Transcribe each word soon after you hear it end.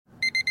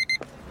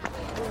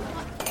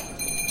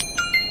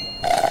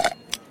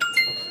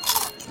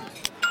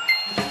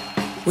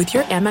With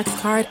your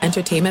Amex card,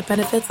 entertainment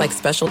benefits like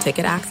special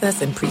ticket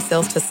access and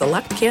pre-sales to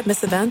select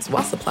can't-miss events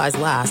while supplies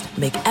last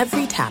make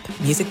every tap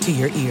music to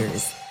your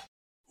ears.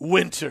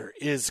 Winter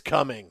is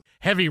coming.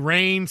 Heavy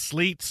rain,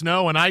 sleet,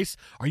 snow, and ice.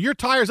 Are your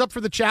tires up for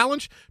the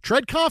challenge?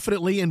 Tread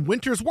confidently in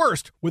winter's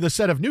worst with a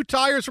set of new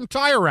tires from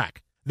Tire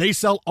Rack. They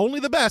sell only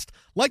the best,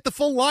 like the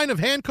full line of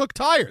hand-cooked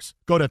tires.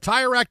 Go to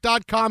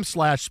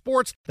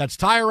TireRack.com/sports. That's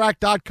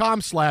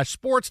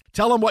TireRack.com/sports.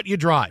 Tell them what you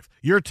drive.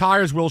 Your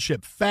tires will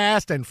ship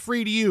fast and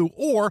free to you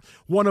or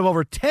one of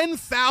over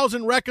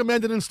 10,000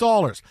 recommended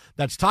installers.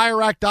 That's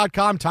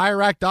TireRack.com,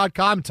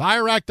 TireRack.com,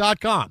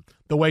 TireRack.com.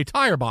 The way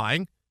tire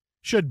buying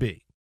should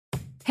be.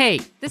 Hey,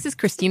 this is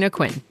Christina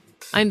Quinn.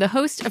 I'm the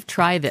host of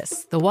Try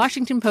This, the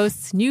Washington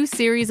Post's new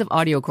series of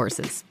audio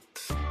courses.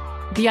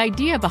 The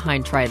idea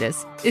behind Try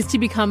This is to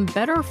become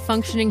better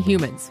functioning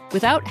humans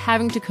without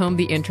having to comb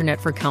the internet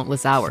for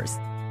countless hours.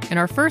 In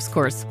our first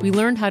course, we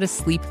learned how to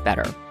sleep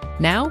better.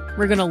 Now,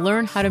 we're going to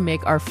learn how to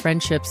make our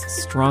friendships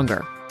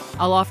stronger.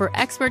 I'll offer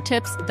expert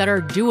tips that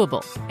are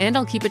doable, and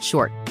I'll keep it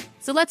short.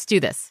 So let's do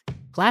this.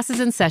 Class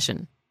is in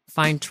session.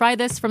 Find Try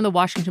This from the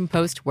Washington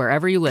Post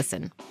wherever you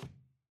listen.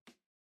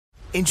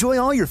 Enjoy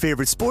all your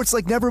favorite sports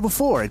like never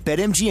before at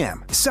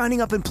BetMGM. Signing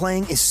up and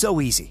playing is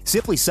so easy.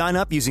 Simply sign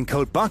up using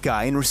code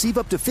Buckeye and receive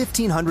up to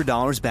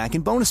 $1,500 back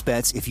in bonus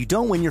bets if you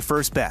don't win your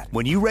first bet.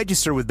 When you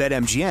register with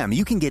BetMGM,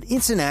 you can get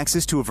instant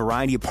access to a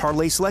variety of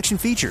parlay selection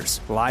features,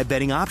 live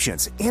betting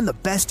options, and the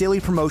best daily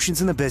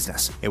promotions in the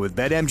business. And with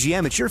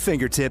BetMGM at your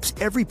fingertips,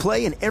 every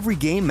play and every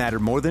game matter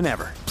more than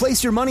ever.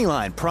 Place your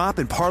moneyline, prop,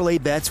 and parlay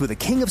bets with the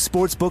king of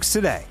sportsbooks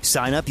today.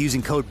 Sign up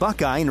using code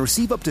Buckeye and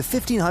receive up to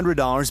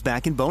 $1,500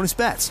 back in bonus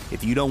bets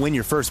if you don't win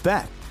your first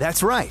bet.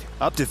 That's right,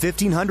 up to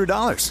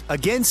 $1,500.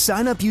 Again,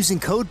 sign up using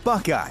code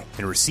Buckeye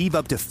and receive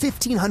up to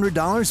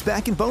 $1,500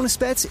 back in bonus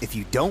bets if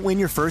you don't win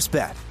your first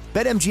bet.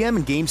 BetMGM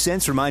and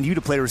GameSense remind you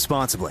to play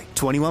responsibly.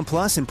 21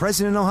 plus and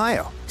present in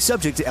Ohio.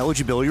 Subject to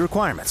eligibility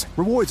requirements.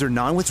 Rewards are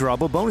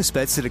non-withdrawable bonus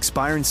bets that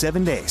expire in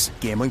 7 days.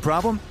 Gambling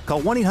problem?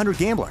 Call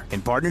 1-800-GAMBLER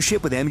in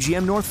partnership with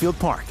MGM Northfield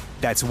Park.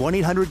 That's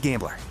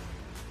 1-800-GAMBLER.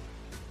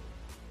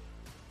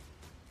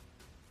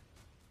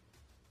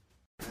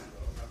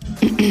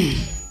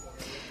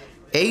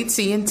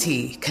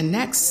 AT&T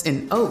connects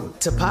an ode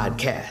to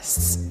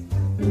podcasts.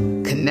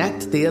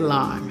 Connect the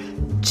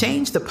alarm.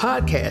 Change the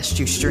podcast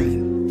you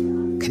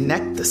stream.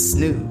 Connect the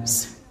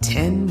snooze.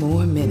 10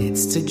 more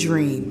minutes to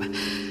dream.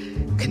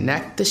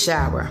 Connect the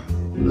shower.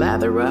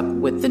 Lather up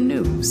with the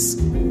news.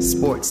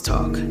 Sports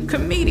talk,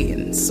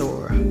 comedians,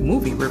 or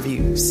movie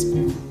reviews.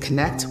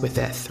 Connect with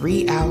that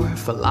 3-hour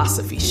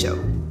philosophy show.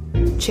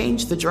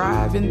 Change the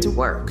drive into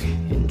work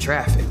in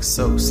traffic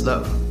so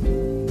slow.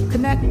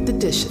 Connect the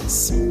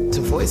dishes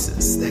to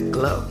voices that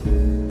glow.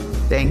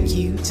 Thank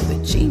you to the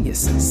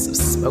geniuses of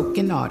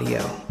spoken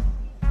audio.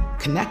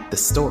 Connect the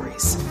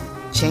stories.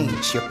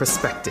 Change your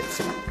perspective.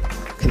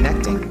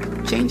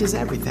 Connecting changes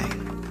everything.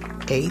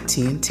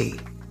 AT&T.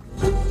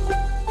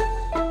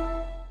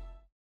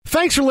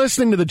 Thanks for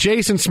listening to the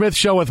Jason Smith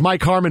Show with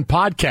Mike Harmon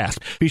podcast.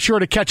 Be sure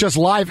to catch us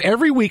live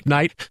every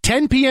weeknight,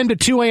 10 p.m. to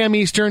 2 a.m.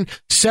 Eastern,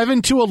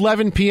 7 to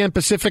 11 p.m.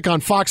 Pacific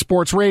on Fox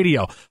Sports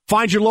Radio.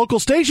 Find your local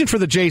station for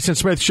the Jason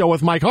Smith Show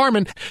with Mike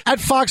Harmon at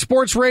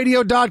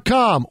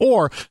foxsportsradio.com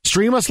or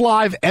stream us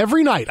live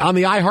every night on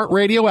the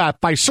iHeartRadio app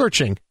by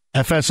searching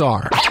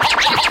FSR. Now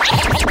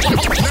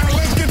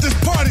let's get this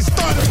party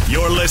started.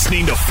 You're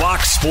listening to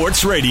Fox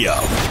Sports Radio.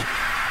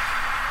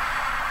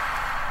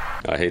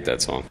 I hate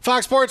that song.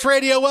 Fox Sports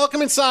Radio,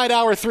 welcome inside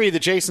Hour 3, the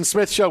Jason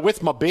Smith Show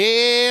with my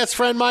best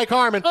friend Mike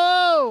Harmon.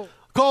 Oh!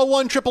 Call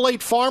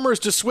 1-888-FARMERS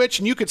to switch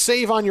and you could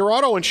save on your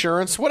auto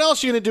insurance. What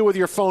else are you going to do with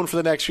your phone for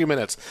the next few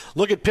minutes?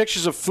 Look at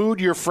pictures of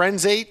food your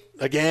friends ate?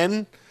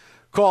 Again?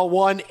 Call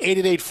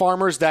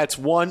 1-888-FARMERS. That's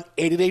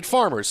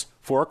 1-888-FARMERS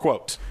for a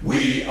quote.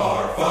 We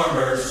are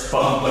farmers.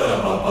 Bum,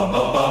 ba-dum, bum, bum,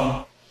 bum,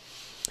 bum.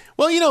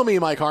 Well, you know me,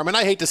 Mike Harmon.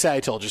 I hate to say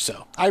I told you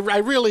so. I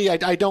really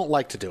don't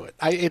like to do it.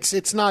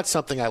 It's not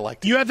something I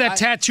like to do. You have that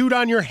tattooed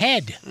on your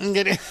head.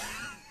 Could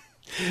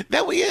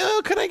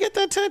I get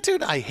that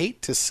tattooed? I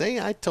hate to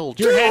say I told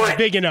you. Your head's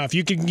big enough.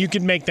 You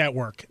can make that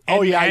work.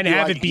 And, and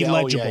have it be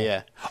legible.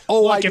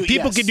 Look, if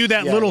people could do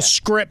that little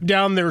script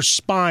down their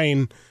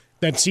spine,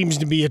 that seems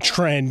to be a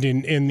trend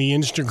in the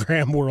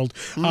Instagram world.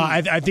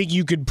 I think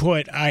you could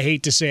put, I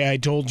hate to say I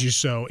told you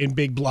so, in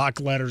big block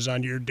letters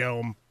on your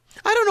dome.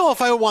 I don't know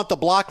if I would want the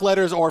block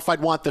letters or if I'd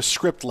want the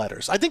script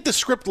letters. I think the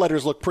script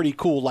letters look pretty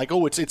cool. Like,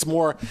 it's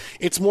more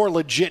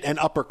legit and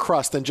upper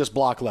crust than just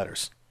block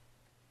letters.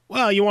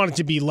 Well, you want it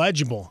to be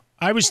legible.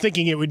 I was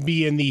thinking it would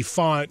be in the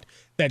font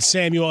that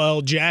Samuel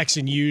L.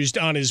 Jackson used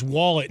on his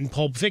wallet in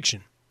Pulp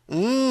Fiction.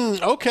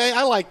 Okay,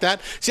 I like that.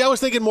 See, I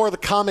was thinking more of the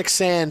Comic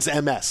Sans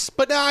MS,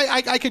 but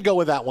I could go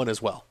with that one as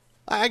well.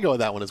 I go with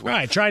that one as well.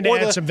 Right, trying to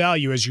add some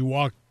value as you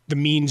walk the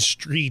mean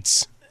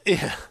streets.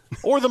 Yeah,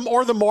 or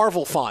the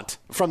Marvel font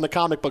from the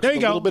comic book. There you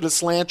with go. A little bit of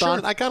slant on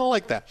it. I kind of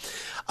like that.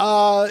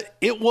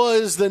 It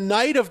was the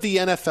night of the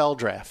NFL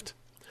draft.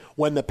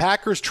 When the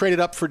Packers traded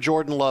up for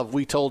Jordan Love,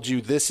 we told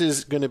you this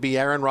is going to be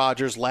Aaron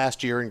Rodgers'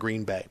 last year in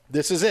Green Bay.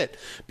 This is it,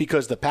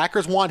 because the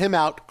Packers want him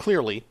out,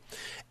 clearly,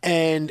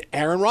 and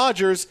Aaron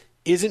Rodgers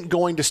isn't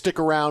going to stick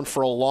around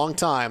for a long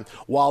time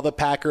while the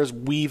Packers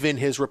weave in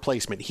his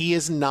replacement. He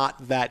is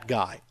not that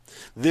guy.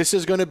 This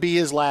is going to be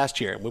his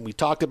last year. When we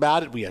talked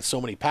about it, we had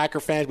so many Packer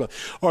fans, but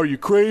are you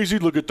crazy?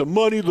 Look at the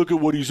money. Look at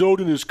what he's owed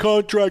in his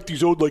contract.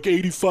 He's owed like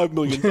 $85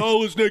 million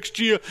next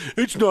year.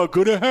 It's not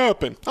going to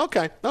happen.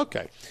 Okay.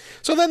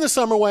 So then the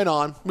summer went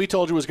on. We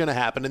told you it was going to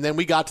happen. And then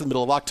we got to the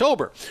middle of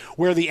October,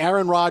 where the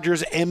Aaron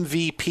Rodgers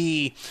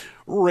MVP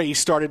race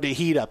started to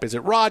heat up. Is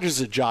it Rodgers?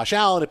 Is it Josh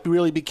Allen? It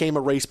really became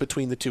a race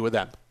between the two of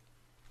them.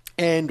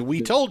 And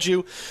we told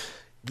you,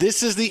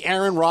 this is the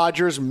Aaron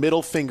Rodgers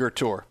middle finger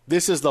tour.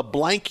 This is the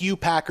blank you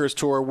Packers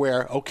tour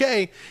where,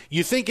 okay,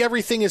 you think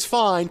everything is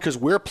fine because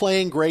we're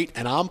playing great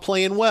and I'm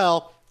playing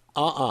well.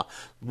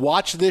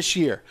 Watch this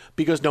year,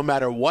 because no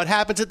matter what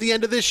happens at the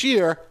end of this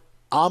year,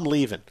 I'm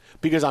leaving.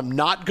 Because I'm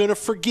not going to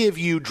forgive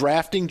you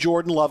drafting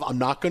Jordan Love. I'm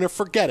not going to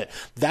forget it.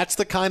 That's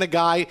the kind of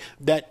guy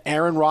that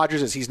Aaron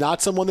Rodgers is. He's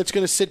not someone that's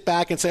going to sit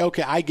back and say,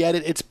 okay, I get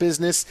it. It's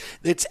business.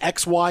 It's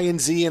X, Y, and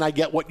Z, and I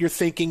get what you're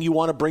thinking. You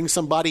want to bring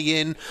somebody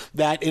in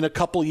that in a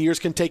couple years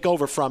can take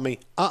over from me.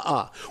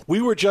 We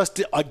were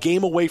just a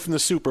game away from the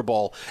Super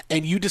Bowl,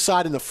 and you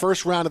decide in the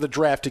first round of the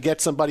draft to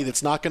get somebody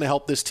that's not going to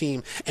help this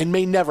team and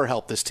may never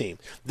help this team.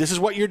 This is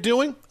what you're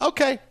doing?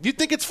 Okay, you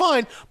think it's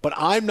fine, but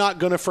I'm not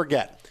going to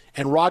forget.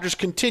 And Rodgers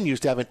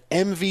continues to have an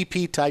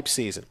MVP-type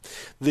season.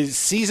 The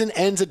season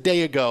ends a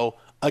day ago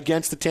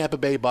against the Tampa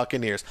Bay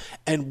Buccaneers.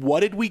 And what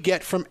did we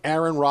get from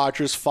Aaron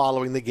Rodgers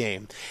following the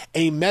game?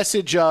 A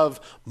message of,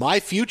 my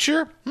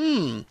future?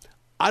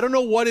 I don't know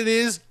what it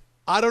is.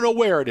 I don't know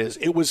where it is.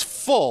 It was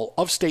full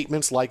of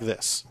statements like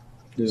this.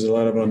 There's a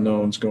lot of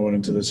unknowns going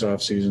into this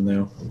offseason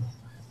now.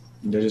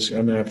 I'm going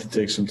to have to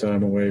take some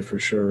time away for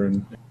sure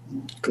and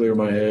clear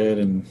my head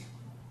and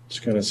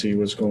just kind of see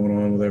what's going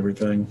on with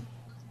everything.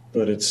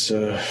 But it's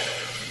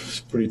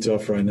pretty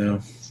tough right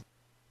now.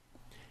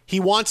 He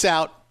wants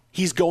out.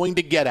 He's going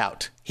to get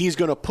out. He's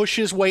going to push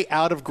his way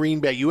out of Green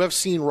Bay. You have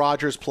seen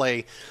Rodgers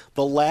play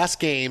the last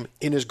game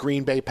in his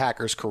Green Bay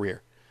Packers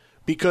career,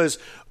 because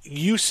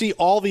you see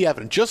all the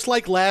evidence. Just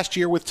like last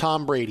year with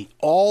Tom Brady,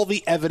 all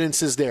the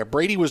evidence is there.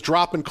 Brady was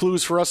dropping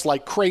clues for us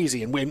like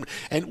crazy.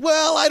 And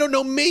well, I don't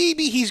know,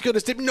 maybe he's going to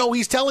step. No,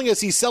 he's telling us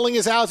he's selling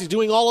his house. He's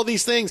doing all of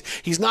these things.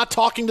 He's not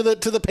talking to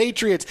the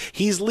Patriots.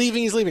 He's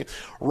leaving.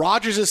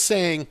 Rodgers is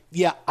saying,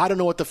 yeah, I don't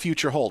know what the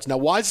future holds. Now,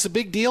 why is this a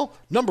big deal?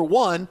 Number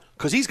one,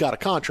 because he's got a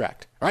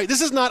contract. Right?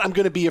 This is not, I'm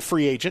going to be a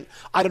free agent.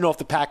 I don't know if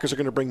the Packers are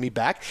going to bring me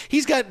back.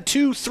 He's got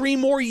 2-3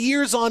 more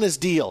years on his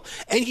deal.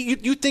 And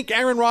you think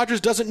Aaron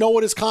Rodgers doesn't know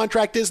what his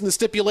contract is and the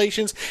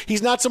stipulations?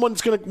 He's not someone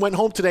that's went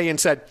home today and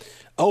said,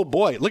 oh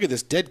boy, look at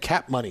this dead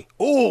cap money.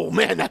 Oh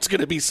man, that's going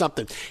to be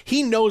something.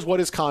 He knows what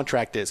his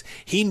contract is.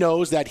 He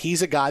knows that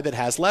he's a guy that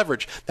has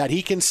leverage, that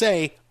he can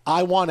say,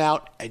 I want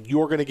out, and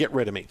you're going to get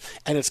rid of me.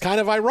 And it's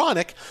kind of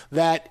ironic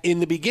that in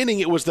the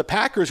beginning it was the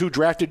Packers who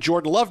drafted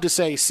Jordan Love to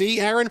say, see,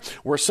 Aaron,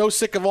 we're so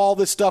sick of all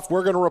this stuff,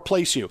 we're going to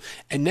replace you.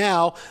 And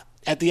now,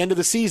 at the end of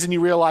the season, you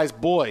realize,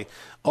 boy,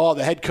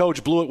 the head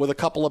coach blew it with a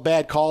couple of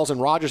bad calls,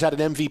 and Rodgers had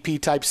an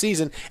MVP-type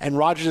season, and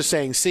Rodgers is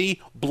saying,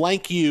 see,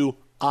 blank you,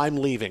 I'm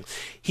leaving.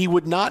 He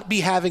would not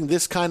be having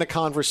this kind of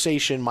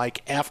conversation,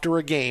 Mike, after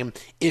a game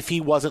if he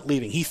wasn't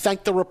leaving. He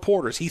thanked the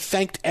reporters. He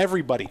thanked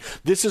everybody.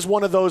 This is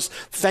one of those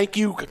thank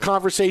you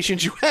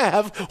conversations you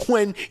have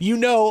when you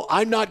know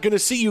I'm not going to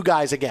see you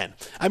guys again.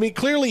 I mean,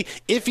 clearly,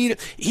 if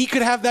he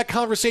could have that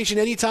conversation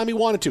anytime he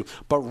wanted to,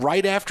 but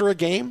right after a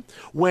game,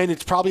 when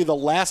it's probably the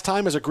last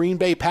time as a Green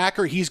Bay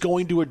Packer he's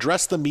going to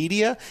address the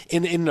media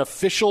in an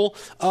official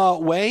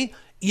way,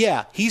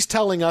 yeah, he's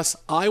telling us,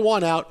 I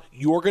want out,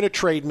 you're going to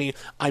trade me,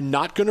 I'm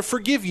not going to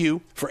forgive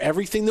you for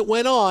everything that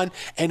went on,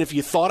 and if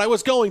you thought I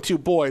was going to,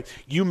 boy,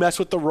 you mess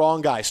with the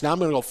wrong guy. So now I'm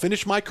going to go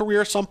finish my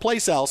career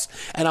someplace else,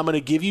 and I'm going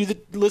to give you the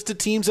list of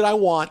teams that I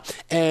want,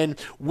 and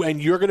when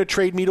you're going to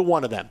trade me to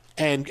one of them.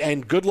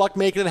 And good luck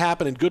making it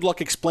happen, and good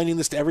luck explaining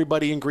this to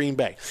everybody in Green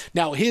Bay.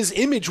 Now, his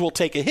image will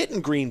take a hit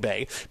in Green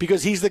Bay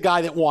because he's the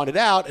guy that wanted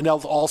out, and they'll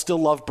all still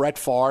love Brett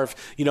Favre,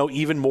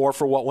 even more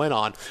for what went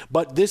on.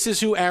 But this is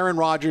who Aaron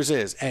Rodgers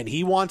is. And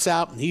he wants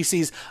out, and he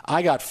sees,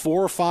 I got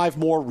 4 or 5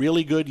 more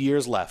really good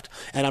years left,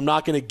 and I'm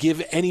not going to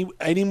give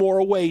any more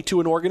away to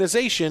an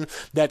organization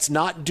that's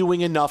not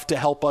doing enough to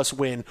help us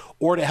win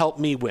or to help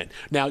me win.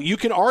 Now, you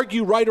can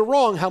argue right or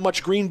wrong how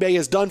much Green Bay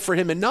has done for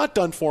him and not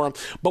done for him,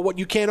 but what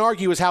you can't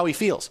argue is how he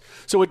feels.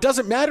 So it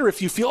doesn't matter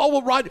if you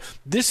feel, Rod,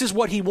 this is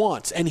what he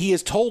wants, and he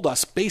has told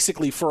us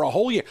basically for a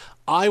whole year,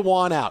 I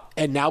want out,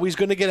 and now he's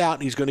going to get out,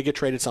 and he's going to get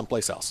traded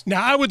someplace else.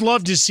 Now, I would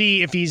love to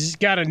see if he's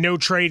got a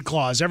no-trade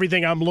clause.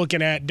 Everything I'm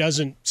looking at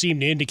doesn't seem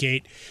to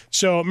indicate.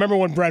 So remember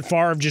when Brett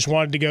Favre just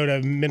wanted to go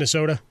to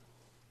Minnesota?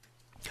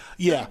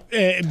 Yeah.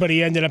 But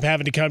he ended up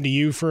having to come to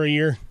you for a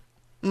year?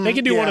 They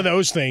can do one of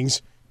those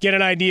things. Get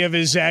an idea of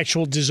his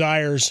actual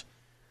desires,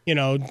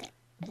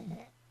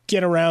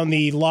 get around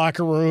the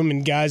locker room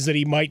and guys that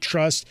he might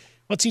trust.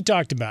 What's he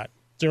talked about?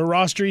 there a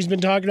roster he's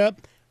been talking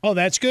up? Oh,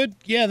 that's good?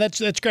 Yeah,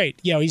 that's great.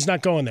 Yeah, he's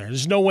not going there.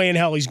 There's no way in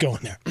hell he's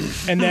going there.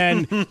 And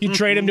then you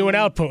trade him to an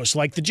outpost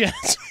like the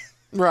Jets.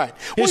 Right.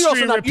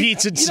 History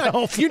repeats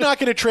itself. You're not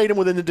going to trade him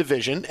within the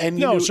division. And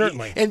no,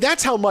 certainly. And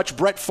that's how much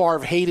Brett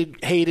Favre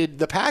hated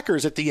the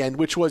Packers at the end,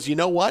 which was, you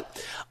know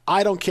what?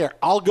 I don't care.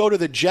 I'll go to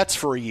the Jets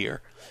for a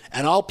year.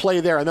 And I'll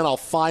play there, and then I'll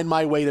find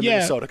my way to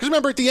Minnesota. Because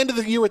remember, at the end of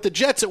the year with the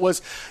Jets, it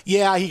was,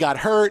 he got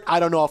hurt. I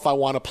don't know if I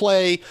want to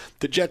play.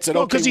 The Jets said,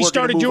 okay, because he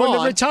started doing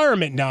the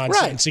retirement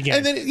nonsense again.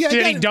 And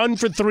then, he done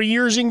for 3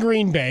 years in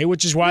Green Bay,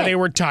 which is why they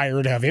were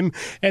tired of him.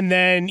 And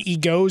then he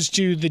goes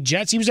to the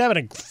Jets. He was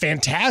having a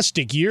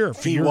fantastic year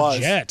for your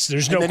Jets.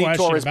 There's no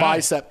question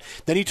about it.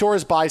 Then he tore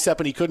his bicep,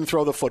 and he couldn't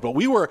throw the football.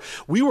 We were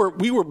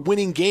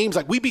winning games.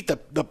 Like, we beat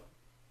the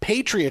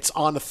Patriots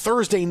on a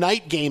Thursday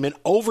night game in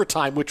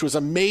overtime, which was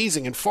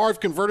amazing. And Favre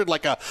converted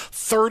like a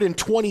 3rd and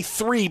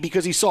 23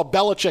 because he saw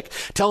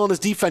Belichick telling his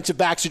defensive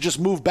backs to just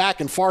move back,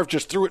 and Favre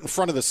just threw it in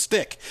front of the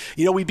stick.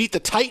 We beat the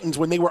Titans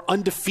when they were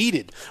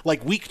undefeated,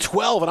 like week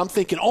 12, and I'm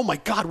thinking, oh my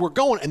God, we're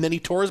going. And then he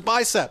tore his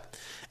bicep.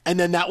 And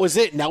then that was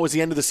it. And that was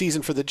the end of the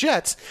season for the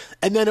Jets.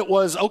 And then it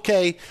was,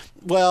 okay,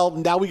 well,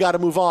 now we got to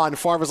move on.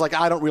 Favre was like,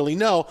 I don't really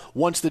know.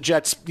 Once the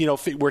Jets,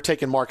 were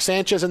taking Mark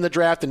Sanchez in the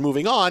draft and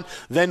moving on,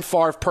 then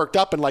Favre perked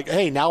up and like,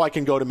 hey, now I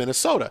can go to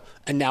Minnesota.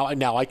 And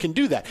now I can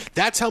do that.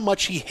 That's how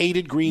much he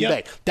hated Green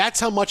Bay. That's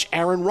how much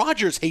Aaron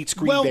Rodgers hates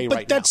Green Bay right now.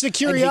 But that's the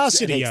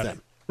curiosity of it,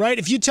 right?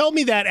 If you tell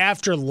me that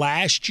after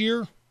last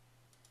year,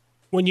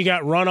 when you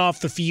got run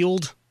off the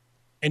field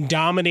and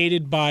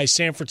dominated by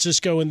San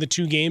Francisco in the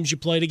 2 games you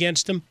played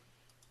against them,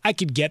 I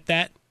could get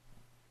that.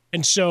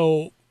 And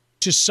so,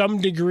 to some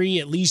degree,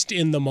 at least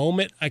in the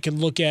moment, I can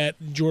look at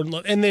Jordan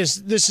Love. And this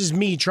is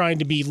me trying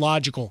to be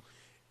logical.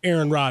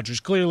 Aaron Rodgers.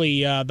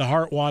 Clearly, the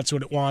heart wants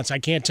what it wants. I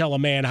can't tell a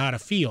man how to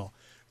feel.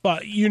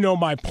 But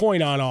my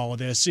point on all of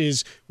this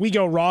is we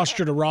go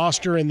roster to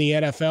roster in the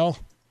NFL,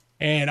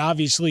 and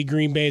obviously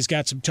Green Bay's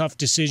got some tough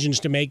decisions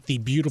to make. The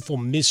beautiful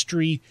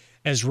mystery,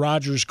 as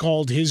Rodgers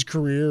called his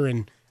career,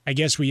 and I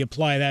guess we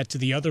apply that to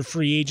the other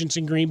free agents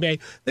in Green Bay.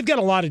 They've got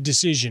a lot of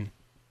decisions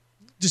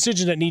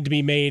that need to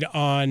be made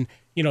on,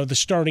 the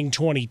starting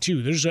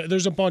 22.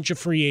 There's a bunch of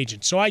free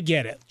agents. So I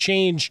get it.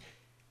 Change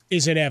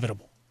is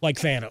inevitable, like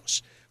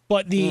Thanos.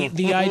 But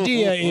the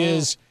idea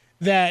is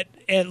that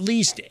at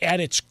least at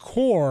its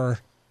core,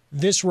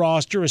 this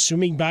roster,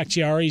 assuming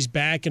Bakhtiari's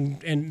back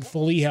and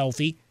fully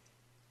healthy,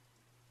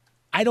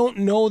 I don't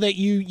know that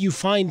you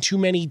find too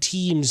many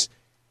teams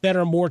that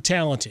are more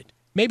talented.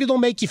 Maybe they'll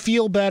make you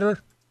feel better,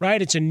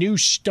 right? It's a new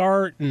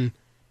start and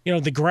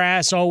the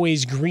grass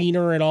always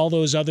greener and all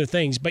those other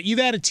things. But you've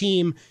had a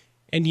team,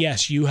 and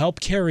yes, you help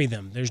carry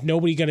them. There's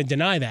nobody going to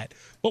deny that.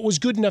 But was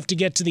good enough to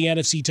get to the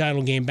NFC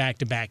title game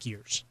back-to-back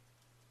years.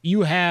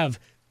 You have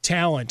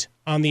talent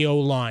on the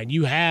O-line.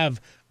 You have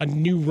a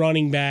new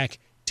running back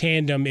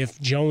tandem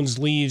if Jones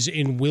leaves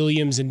in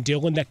Williams and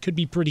Dillon. That could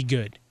be pretty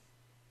good.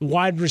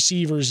 Wide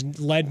receivers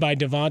led by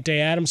Devontae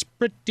Adams,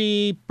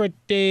 pretty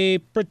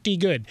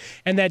good.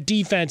 And that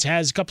defense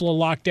has a couple of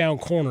lockdown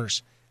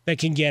corners that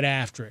can get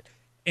after it.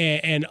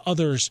 And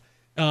others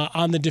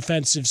on the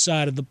defensive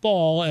side of the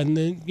ball. And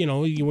then,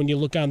 when you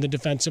look on the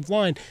defensive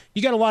line,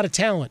 you got a lot of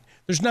talent.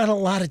 There's not a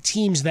lot of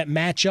teams that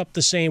match up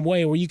the same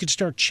way where you could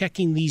start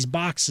checking these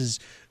boxes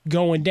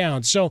going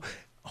down. So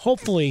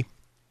hopefully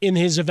in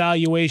his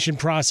evaluation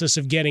process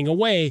of getting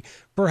away,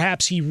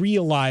 perhaps he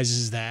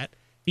realizes that.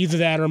 Either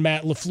that or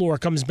Matt LaFleur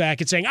comes back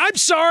and saying, I'm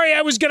sorry,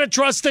 I was going to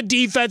trust the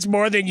defense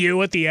more than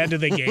you at the end of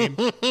the game.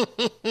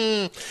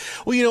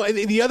 Well,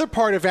 and the other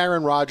part of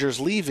Aaron Rodgers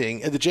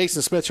leaving, the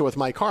Jason Smith show with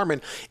Mike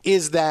Harmon,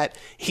 is that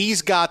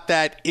he's got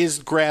that is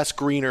grass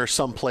greener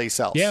someplace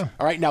else. Yeah.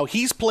 All right. Now,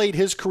 he's played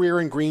his career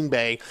in Green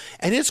Bay,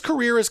 and his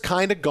career has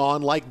kind of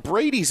gone like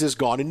Brady's has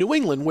gone in New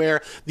England,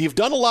 where you've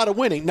done a lot of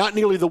winning, not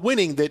nearly the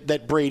winning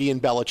that Brady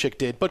and Belichick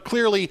did, but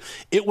clearly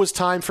it was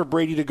time for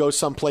Brady to go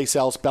someplace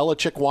else.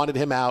 Belichick wanted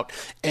him out.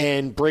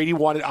 And Brady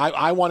wanted.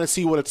 I want to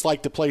see what it's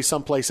like to play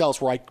someplace else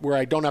where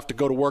I don't have to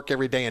go to work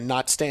every day and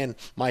not stand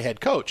my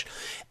head coach.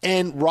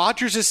 And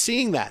Rodgers is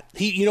seeing that.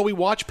 We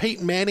watched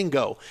Peyton Manning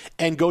go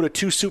to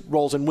 2 Super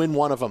Bowls and win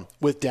one of them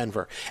with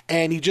Denver.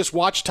 And he just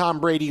watched Tom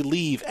Brady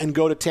leave and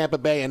go to Tampa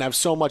Bay and have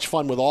so much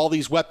fun with all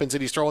these weapons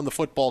that he's throwing the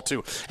football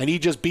to. And he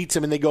just beats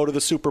him and they go to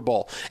the Super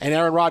Bowl. And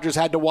Aaron Rodgers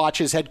had to watch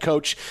his head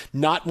coach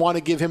not want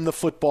to give him the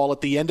football at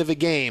the end of a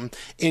game.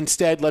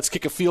 Instead, let's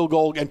kick a field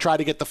goal and try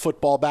to get the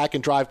football back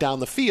and drive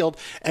down the field.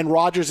 And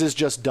Rodgers is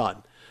just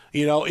done.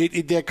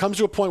 There comes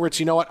to a point where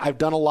it's, I've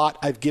done a lot.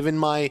 I've given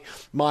my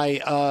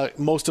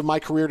most of my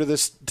career to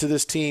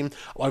this team.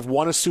 I've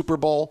won a Super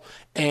Bowl,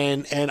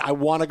 and I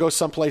want to go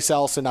someplace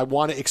else, and I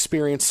want to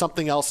experience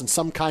something else and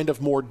some kind of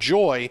more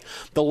joy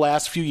the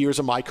last few years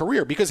of my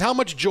career. Because how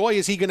much joy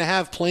is he going to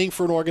have playing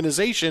for an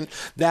organization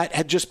that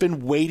had just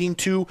been waiting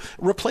to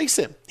replace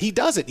him? He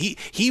doesn't.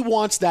 He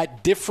wants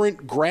that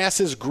different grass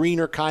is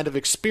greener kind of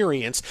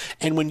experience,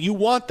 and when you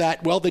want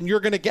that, well, then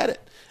you're going to get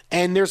it.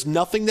 And there's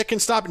nothing that can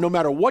stop it. No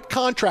matter what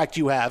contract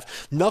you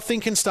have, nothing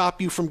can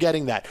stop you from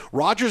getting that.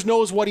 Rodgers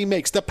knows what he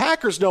makes. The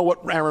Packers know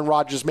what Aaron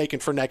Rodgers is making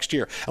for next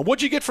year. And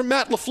what'd you get from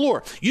Matt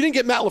LaFleur? You didn't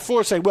get Matt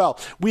LaFleur saying, well,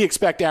 we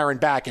expect Aaron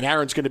back, and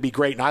Aaron's going to be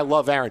great, and I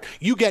love Aaron.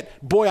 You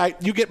get Matt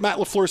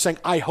LaFleur saying,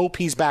 I hope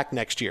he's back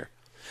next year.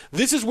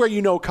 This is where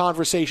you know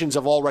conversations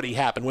have already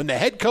happened. When the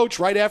head coach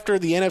right after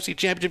the NFC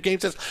Championship game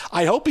says,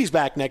 I hope he's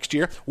back next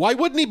year, why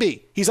wouldn't he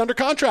be? He's under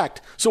contract.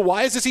 So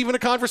why is this even a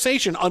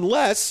conversation?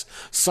 Unless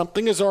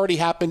something has already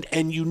happened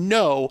and you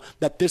know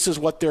that this is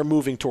what they're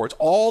moving towards.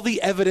 All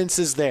the evidence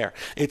is there.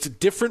 It's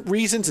different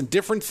reasons and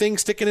different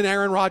things sticking in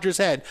Aaron Rodgers'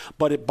 head.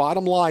 But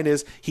bottom line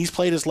is he's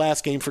played his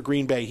last game for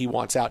Green Bay. He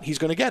wants out. He's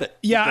going to get it.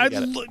 Yeah,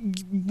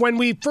 when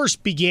we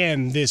first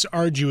began this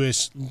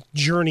arduous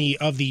journey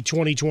of the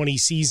 2020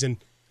 season,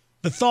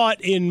 the thought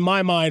in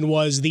my mind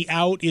was the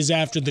out is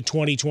after the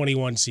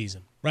 2021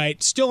 season,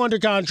 right? Still under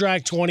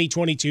contract,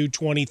 2022,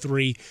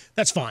 23.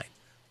 That's fine.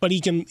 But he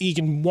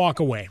can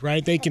walk away,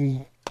 right? They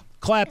can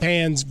clap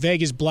hands,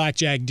 Vegas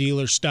blackjack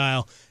dealer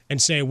style,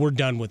 and say, we're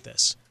done with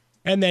this.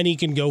 And then he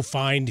can go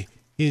find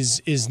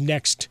his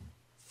next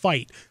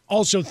fight.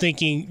 Also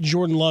thinking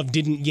Jordan Love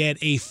didn't get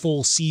a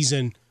full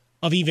season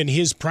of even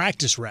his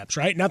practice reps,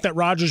 right? Not that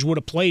Rodgers would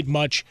have played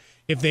much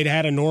if they'd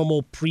had a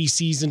normal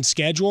preseason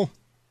schedule.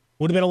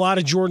 Would have been a lot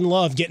of Jordan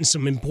Love getting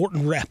some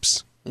important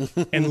reps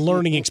and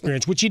learning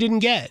experience, which he didn't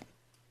get,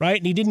 right?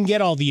 And he didn't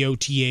get all the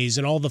OTAs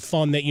and all the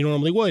fun that you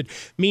normally would,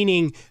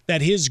 meaning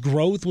that his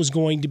growth was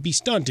going to be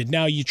stunted.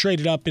 Now, you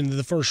traded up into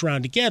the first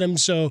round to get him,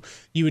 so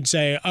you would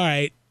say, all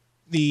right,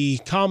 the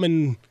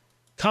common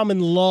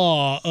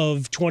law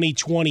of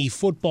 2020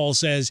 football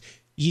says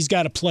he's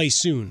got to play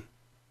soon.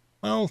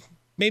 Well,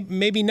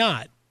 maybe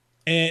not.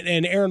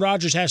 And Aaron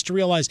Rodgers has to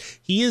realize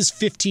he is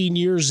 15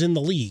 years in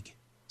the league.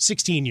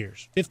 16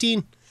 years,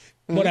 15,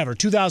 whatever,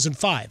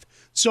 2005.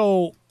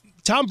 So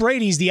Tom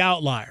Brady's the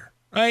outlier,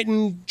 right?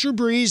 And Drew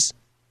Brees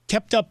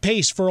kept up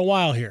pace for a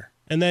while here.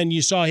 And then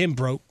you saw him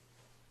broke.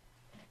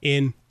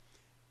 I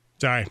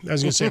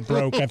was going to say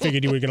broke. I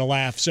figured you were going to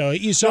laugh. So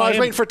you saw I was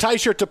waiting for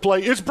Tyshirt to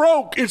play. It's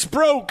broke. It's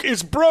broke.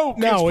 It's broke.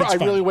 No, I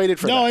really waited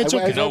for that. No, it's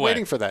okay. I was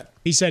waiting for that.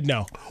 He said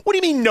no. What do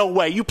you mean no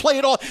way? You play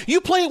it all. You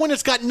play it when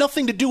it's got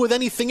nothing to do with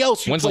anything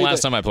else. When's the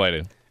last time I played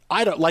it?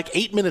 I don't, like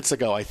 8 minutes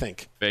ago, I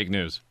think. Fake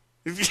news.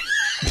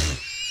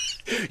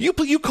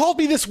 You called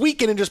me this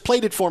weekend and just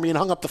played it for me and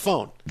hung up the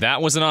phone. That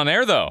wasn't on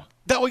air, though.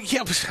 That was,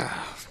 yeah.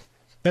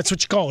 That's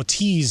what you call a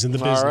tease in the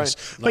business.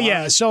 Right. But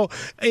yeah, so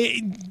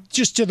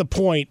just to the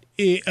point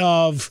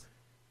of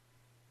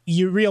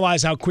you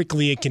realize how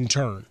quickly it can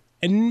turn.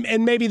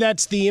 And maybe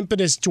that's the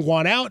impetus to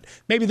want out.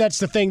 Maybe that's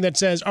the thing that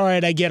says, all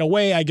right, I get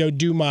away, I go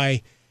do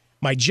my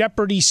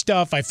Jeopardy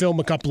stuff, I film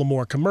a couple of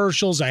more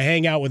commercials, I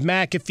hang out with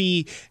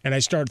McAfee, and I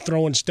start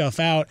throwing stuff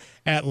out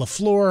at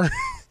LaFleur.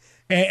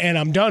 And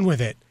I'm done with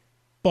it.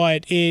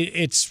 But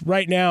it's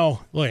right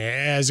now, look,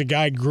 as a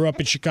guy who grew up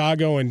in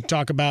Chicago and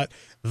talk about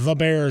the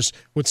Bears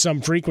with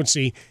some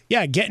frequency,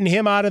 yeah, getting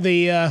him out of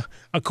the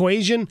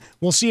equation,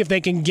 we'll see if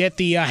they can get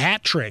the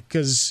hat trick,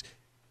 because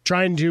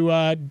trying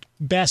to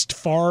best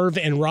Favre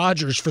and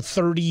Rodgers for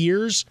 30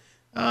 years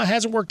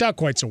hasn't worked out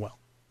quite so well.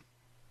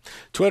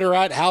 Twitter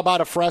at How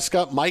About a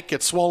Fresca, Mike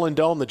at Swollen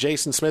Dome, the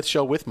Jason Smith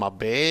Show with my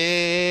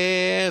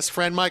best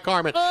friend Mike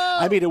Harmon.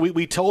 I mean,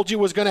 we told you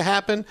it was going to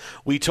happen.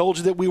 We told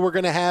you that we were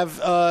going to have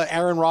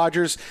Aaron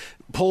Rodgers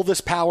pull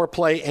this power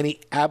play, and he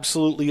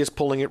absolutely is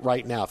pulling it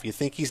right now. If you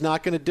think he's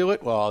not going to do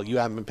it, well, you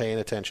haven't been paying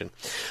attention.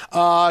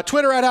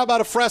 Twitter at How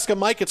About a Fresca,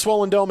 Mike at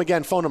Swollen Dome.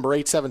 Again, phone number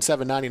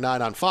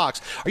 877-99 on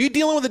Fox. Are you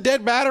dealing with a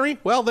dead battery?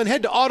 Well, then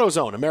head to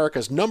AutoZone,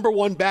 America's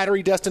 #1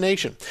 battery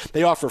destination.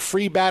 They offer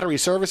free battery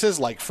services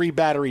like free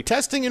battery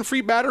testing and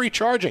free battery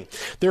charging.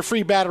 Their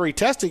free battery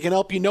testing can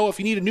help you know if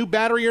you need a new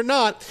battery or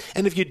not,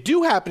 and if you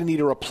do happen to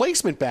need a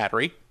replacement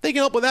battery, they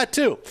can help with that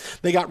too.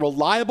 They got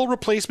reliable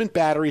replacement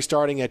batteries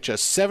starting at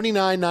just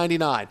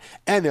 $79.99,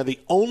 and they're the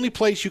only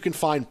place you can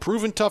find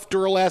proven tough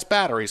Duralast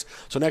batteries.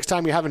 So next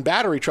time you're having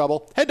battery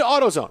trouble, head to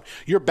AutoZone,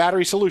 your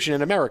battery solution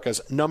in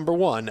America's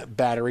 #1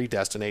 battery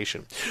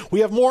destination. We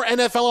have more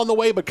NFL on the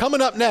way, but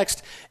coming up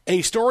next,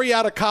 a story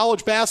out of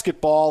college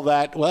basketball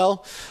that,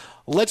 well,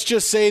 let's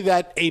just say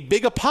that a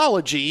big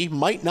apology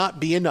might not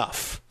be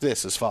enough.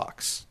 This is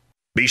Fox.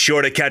 Be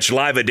sure to catch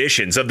live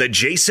editions of The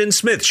Jason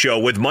Smith Show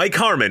with Mike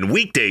Harmon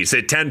weekdays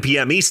at 10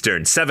 p.m.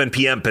 Eastern, 7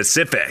 p.m.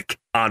 Pacific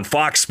on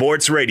Fox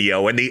Sports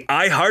Radio and the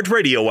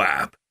iHeartRadio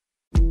app.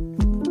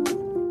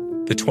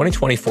 The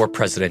 2024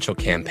 presidential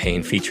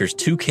campaign features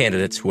two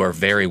candidates who are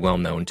very well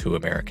known to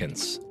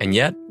Americans. And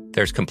yet,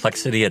 there's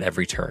complexity at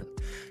every turn.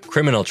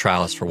 Criminal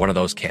trials for one of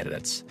those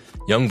candidates.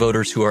 Young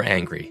voters who are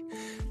angry.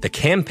 The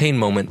Campaign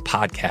Moment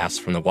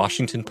podcast from the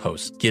Washington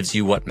Post gives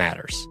you what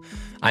matters.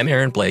 I'm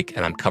Aaron Blake,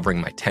 and I'm covering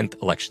my 10th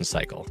election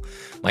cycle.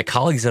 My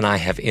colleagues and I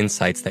have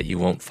insights that you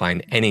won't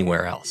find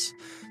anywhere else.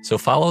 So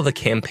follow The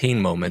Campaign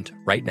Moment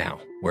right now,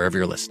 wherever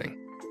you're listening.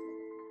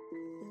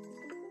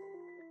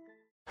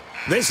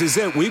 This is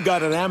it. We've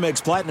got an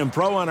Amex Platinum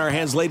Pro on our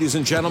hands, ladies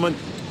and gentlemen.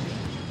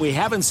 We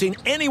haven't seen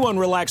anyone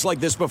relax like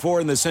this before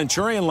in the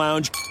Centurion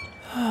Lounge.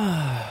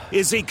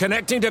 Is he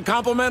connecting to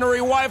complimentary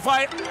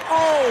Wi-Fi?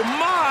 Oh,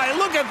 my!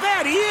 Look at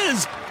that! He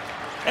is!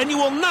 And you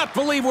will not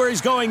believe where he's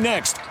going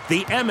next.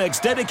 The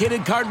Amex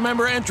dedicated card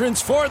member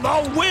entrance for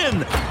the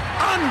win.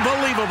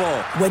 Unbelievable.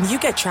 When you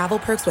get travel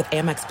perks with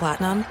Amex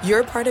Platinum,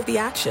 you're part of the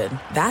action.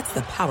 That's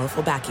the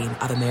powerful backing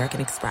of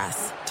American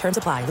Express. Terms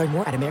apply. Learn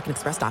more at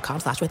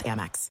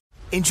americanexpress.com/withAmex.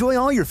 Enjoy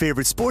all your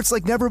favorite sports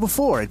like never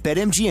before at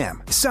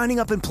BetMGM. Signing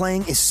up and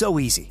playing is so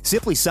easy.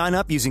 Simply sign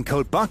up using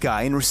code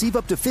Buckeye and receive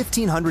up to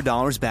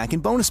 $1,500 back in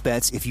bonus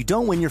bets if you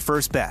don't win your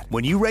first bet.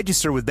 When you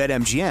register with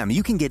BetMGM,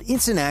 you can get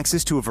instant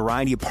access to a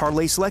variety of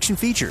parlay selection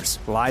features,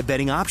 live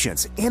betting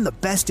options, and the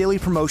best daily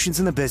promotions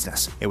in the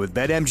business. And with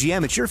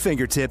BetMGM at your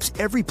fingertips,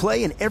 every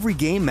play and every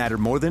game matter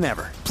more than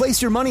ever.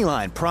 Place your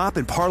moneyline, prop,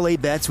 and parlay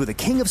bets with the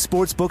king of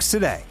sportsbooks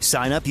today.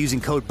 Sign up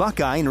using code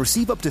Buckeye and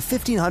receive up to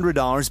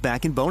 $1,500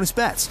 back in bonus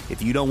bets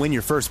if you don't win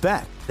your first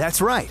bet.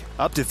 That's right,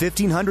 up to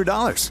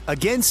 $1,500.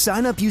 Again,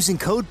 sign up using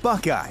code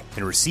Buckeye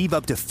and receive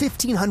up to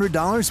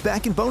 $1,500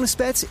 back in bonus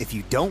bets if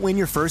you don't win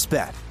your first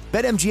bet.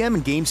 BetMGM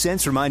and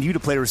GameSense remind you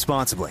to play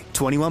responsibly.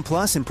 21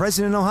 plus and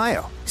present in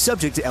Ohio.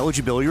 Subject to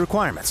eligibility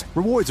requirements.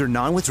 Rewards are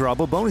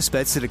non-withdrawable bonus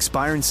bets that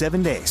expire in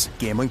 7 days.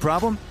 Gambling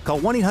problem? Call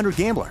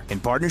 1-800-GAMBLER in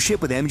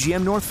partnership with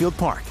MGM Northfield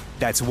Park.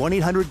 That's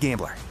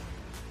 1-800-GAMBLER.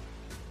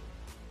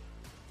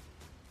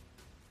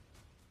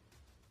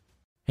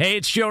 Hey,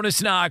 it's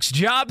Jonas Knox.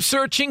 Job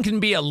searching can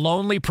be a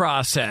lonely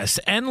process.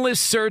 Endless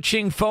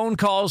searching, phone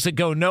calls that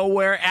go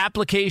nowhere,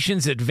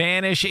 applications that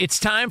vanish. It's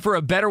time for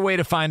a better way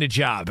to find a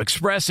job.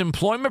 Express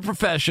Employment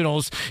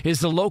Professionals is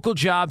the local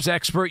jobs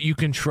expert you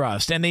can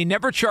trust, and they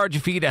never charge a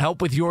fee to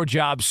help with your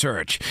job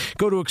search.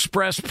 Go to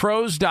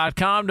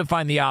expresspros.com to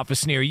find the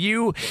office near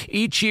you.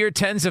 Each year,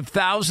 tens of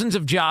thousands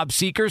of job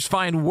seekers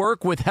find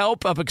work with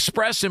help of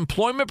Express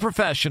Employment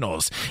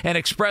Professionals, and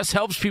Express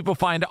helps people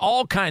find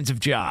all kinds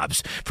of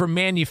jobs, from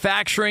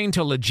manufacturing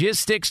to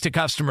logistics to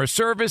customer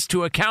service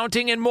to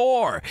accounting and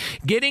more.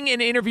 Getting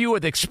an interview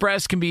with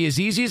Express can be as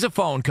easy as a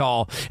phone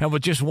call, and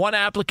with just one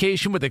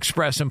application with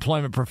Express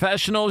Employment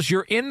Professionals,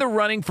 you're in the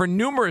running for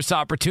numerous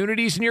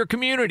opportunities in your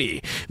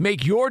community.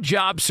 Make your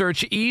job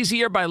search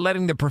easier by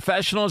letting the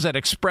professionals at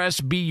Express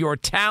be your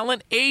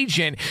talent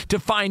agent to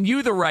find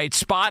you the right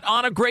spot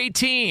on a great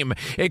team.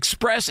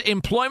 Express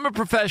Employment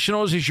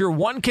Professionals is your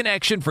one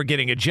connection for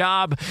getting a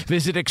job.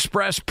 Visit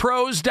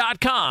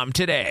expresspros.com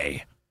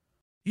today.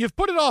 You've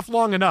put it off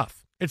long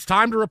enough. It's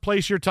time to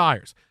replace your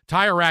tires.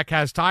 Tire Rack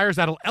has tires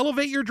that'll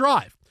elevate your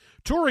drive.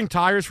 Touring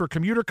tires for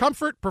commuter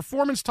comfort,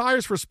 performance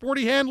tires for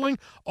sporty handling,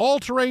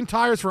 all-terrain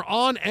tires for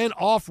on- and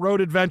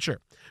off-road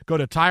adventure. Go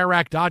to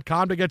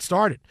TireRack.com to get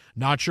started.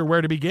 Not sure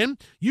where to begin?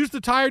 Use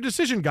the Tire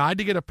Decision Guide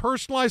to get a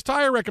personalized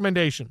tire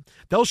recommendation.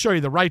 They'll show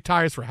you the right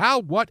tires for how,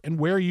 what, and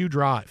where you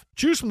drive.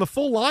 Choose from the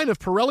full line of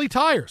Pirelli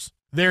tires.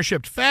 They're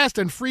shipped fast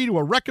and free to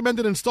a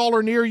recommended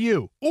installer near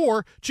you.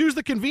 Or choose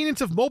the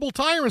convenience of mobile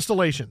tire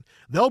installation.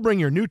 They'll bring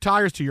your new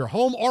tires to your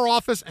home or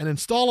office and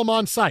install them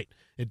on site.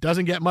 It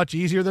doesn't get much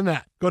easier than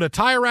that. Go to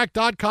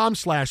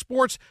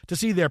TireRack.com/sports to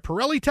see their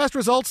Pirelli test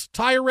results,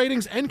 tire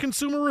ratings, and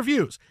consumer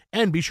reviews.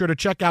 And be sure to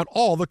check out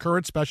all the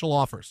current special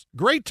offers.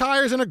 Great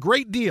tires and a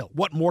great deal.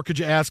 What more could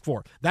you ask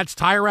for? That's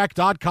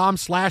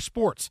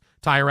TireRack.com/sports.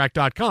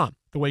 TireRack.com,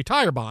 the way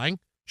tire buying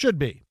should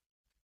be.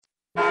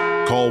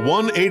 Call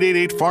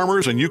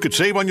 1-888-FARMERS and you could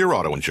save on your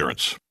auto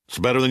insurance. It's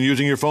better than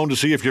using your phone to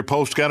see if your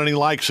post got any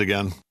likes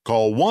again.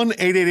 Call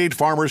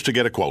 1-888-FARMERS to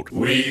get a quote.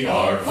 We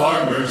are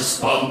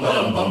farmers. Bum,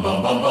 bum, bum,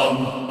 bum, bum,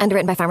 bum.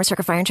 Underwritten by Farmers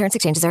Truck Fire Insurance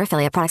Exchanges or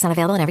affiliate. Products not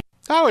available in every...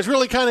 I was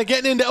really kind of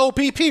getting into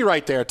OPP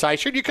right there,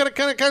 Tyshirt. You kind of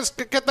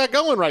get that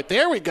going right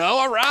there. We go.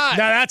 All right.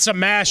 Now that's a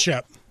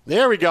mashup.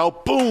 There we go.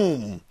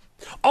 Boom.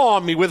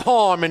 Army with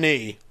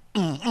harmony.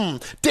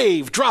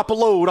 Dave, drop a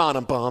load on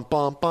him. Bum,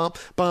 bum, bum,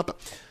 bum, bum.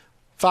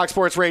 Fox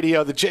Sports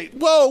Radio, the J.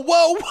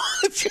 Whoa.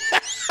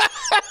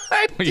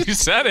 You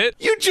said it.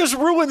 You just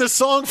ruined the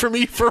song for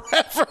me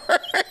forever.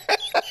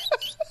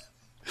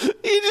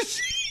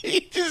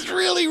 You just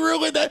really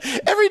ruined that.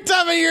 Every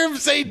time I hear him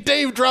say,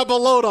 Dave, drop a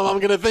load on him, I'm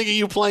going to think of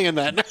you playing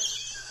that.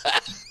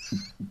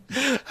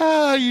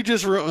 You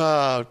just ruined.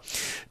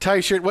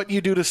 Tyshirt, what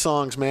you do to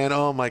songs, man.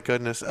 Oh, my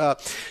goodness.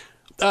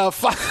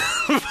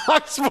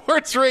 Fox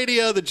Sports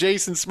Radio, the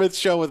Jason Smith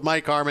Show with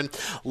Mike Harmon,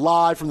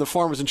 live from the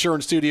Farmers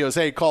Insurance Studios.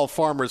 Hey, call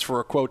Farmers for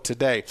a quote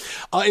today.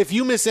 If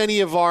you miss any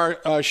of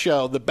our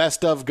show, the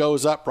best of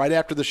goes up right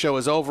after the show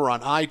is over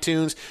on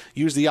iTunes.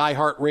 Use the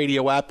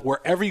iHeartRadio app.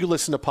 Wherever you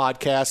listen to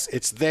podcasts,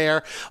 it's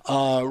there.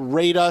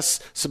 Rate us,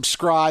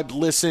 subscribe,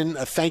 listen.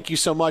 Thank you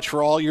so much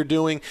for all you're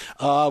doing.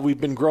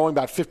 We've been growing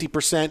about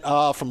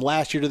 50% from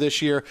last year to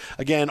this year.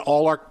 Again,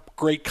 all our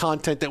great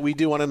content that we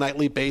do on a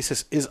nightly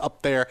basis is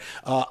up there.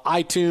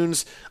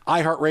 iTunes,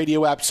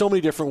 iHeartRadio app, so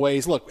many different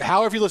ways. Look,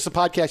 however you listen to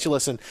podcasts, you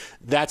listen,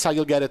 that's how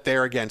you'll get it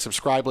there. Again,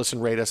 subscribe, listen,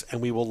 rate us, and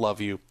we will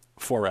love you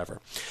forever.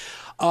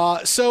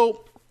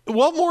 So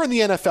more in the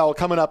NFL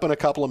coming up in a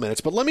couple of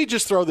minutes, but let me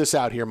just throw this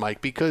out here,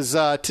 Mike, because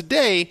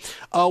today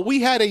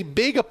we had a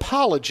big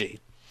apology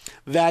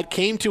that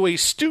came to a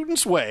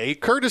student's way,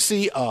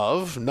 courtesy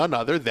of none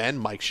other than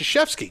Mike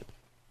Krzyzewski.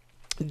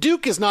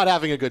 Duke is not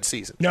having a good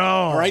season. No.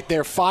 All right,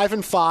 they're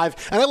 5-5,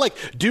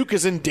 and Duke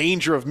is in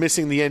danger of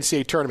missing the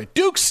NCAA tournament.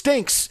 Duke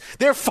stinks.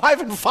 They're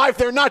 5-5.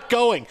 They're not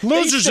going.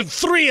 Losers of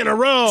 3 in a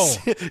row.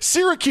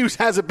 Syracuse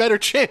has a better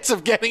chance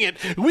of getting it.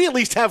 We at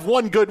least have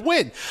one good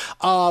win.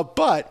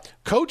 But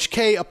Coach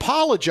K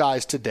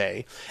apologized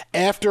today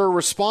after a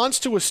response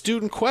to a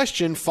student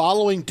question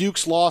following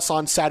Duke's loss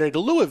on Saturday to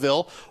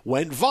Louisville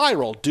went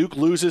viral. Duke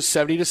loses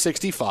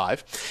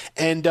 70-65.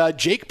 And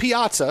Jake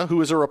Piazza,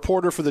 who is a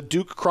reporter for the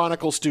Duke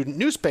Chronicle student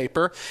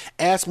newspaper,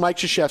 asked Mike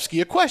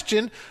Krzyzewski a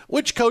question,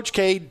 which Coach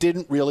K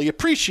didn't really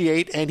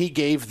appreciate, and he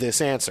gave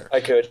this answer. Hi,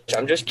 Coach.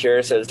 I'm just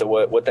curious as to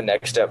what the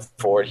next step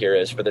forward here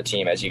is for the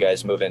team as you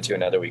guys move into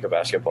another week of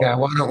basketball. Yeah,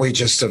 why don't we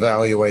just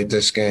evaluate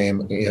this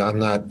game? I'm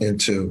not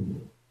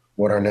into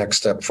what our next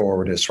step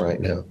forward is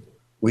right now.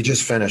 We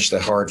just finished a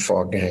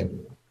hard-fought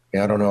game.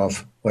 I don't know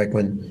if,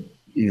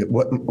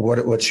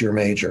 what's your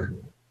major?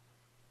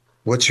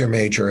 What's your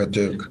major at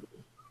Duke?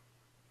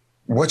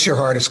 What's your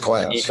hardest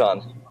class?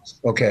 Econ.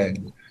 Okay.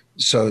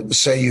 So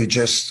say you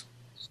just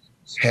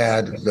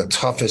had the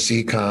toughest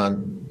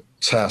econ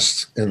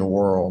test in the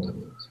world,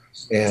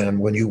 and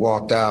when you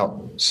walked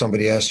out,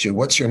 somebody asked you,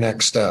 what's your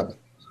next step?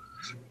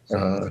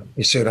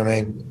 You see what I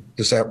mean?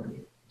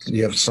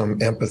 You have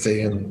some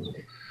empathy and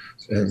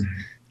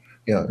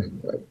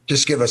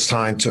just give us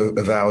time to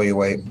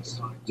evaluate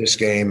this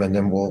game, and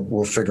then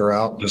we'll figure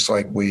out, just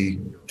like we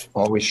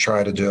always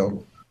try to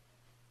do.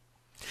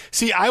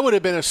 See, I would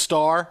have been a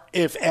star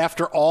if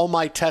after all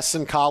my tests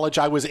in college,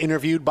 I was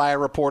interviewed by a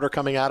reporter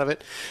coming out of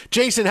it.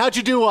 Jason, how'd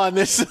you do on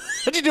this?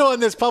 How'd you do on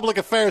this public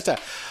affairs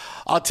test?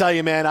 I'll tell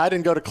you, man, I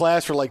didn't go to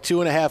class for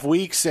 2.5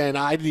 weeks, and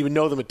I didn't even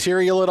know the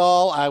material at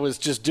all. I was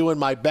just doing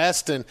my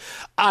best, and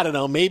I don't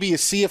know, maybe you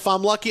see if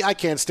I'm lucky. I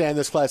can't stand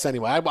this class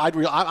anyway. I'm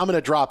going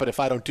to drop it if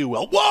I don't do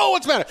well. Whoa,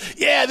 what's the matter?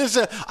 Yeah,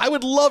 I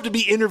would love to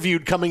be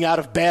interviewed coming out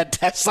of bad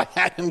tests I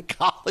had in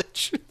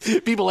college.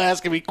 People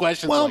asking me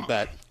questions like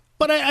that.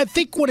 But I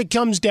think what it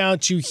comes down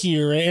to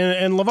here,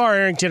 and LeVar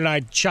Arrington and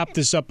I chopped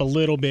this up a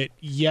little bit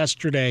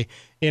yesterday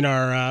in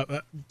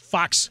our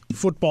Fox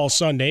Football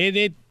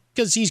Sunday,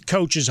 because he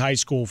coaches high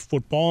school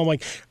football. I'm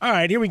like, all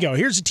right, here we go.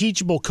 Here's a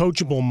teachable,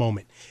 coachable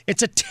moment.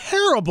 It's a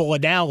terrible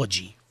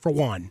analogy, for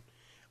one.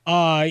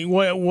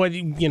 What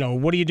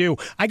do you do?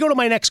 I go to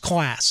my next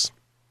class.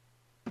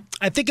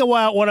 I think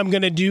about what I'm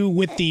going to do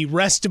with the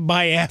rest of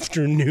my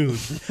afternoon.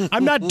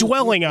 I'm not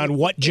dwelling on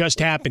what just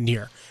happened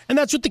here. And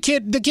that's what the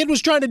kid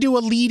was trying to do, a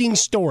leading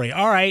story.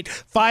 All right,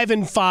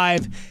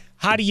 5-5.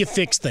 How do you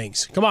fix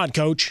things? Come on,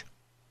 coach.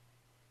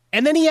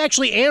 And then he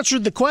actually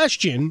answered the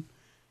question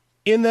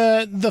in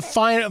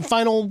the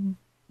final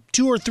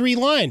 2 or 3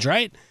 lines,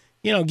 right?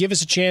 Give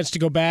us a chance to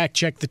go back,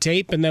 check the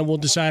tape, and then we'll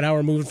decide how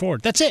we're moving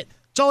forward. That's it.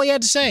 That's all he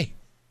had to say.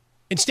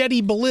 Instead,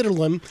 he belittled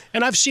him,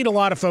 and I've seen a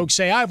lot of folks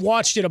say, I've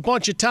watched it a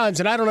bunch of times,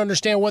 and I don't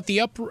understand what the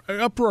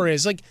uproar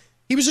is.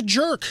 He was a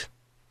jerk.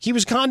 He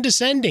was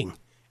condescending.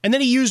 And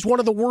then he used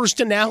one of the worst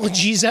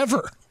analogies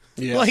ever.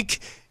 Yeah.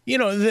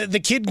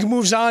 The kid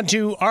moves on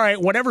to, all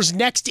right, whatever's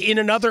next in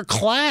another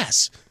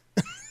class.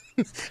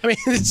 I mean,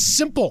 it's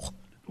simple.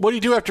 What do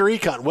you do after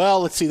econ? Well,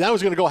 let's see. Then I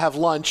was going to go have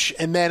lunch,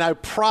 and then I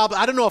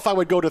don't know if I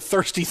would go to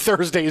Thirsty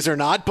Thursdays or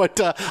not, but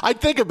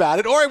I'd think about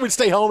it. Or I would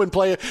stay home and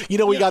play.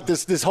 We got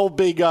this whole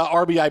big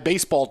RBI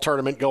baseball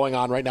tournament going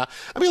on right now.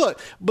 I mean,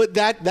 look, but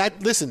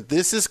listen,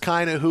 this is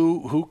kind of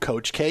who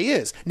Coach K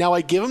is. Now,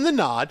 I give him the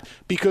nod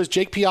because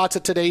Jake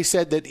Piazza today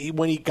said that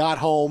when he got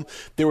home,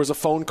 there was a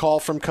phone call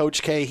from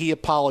Coach K. He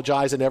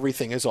apologized, and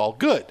everything is all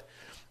good.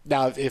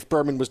 Now, if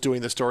Berman was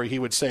doing the story, he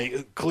would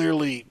say,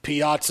 clearly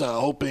Piazza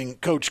hoping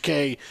Coach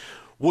K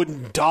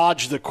wouldn't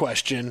dodge the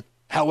question.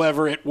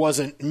 However, it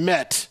wasn't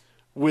met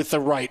with the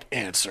right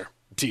answer.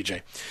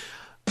 TJ.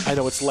 I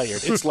know it's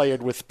layered. It's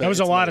layered with... That was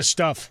a lot of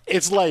stuff.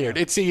 It's layered.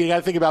 You got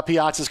to think about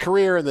Piazza's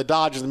career and the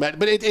Dodgers,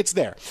 but it's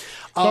there.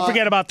 Don't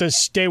forget about the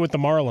stay with the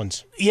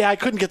Marlins. Yeah, I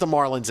couldn't get the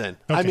Marlins in.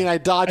 Okay. I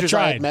mean, Dodgers,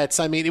 I had Mets.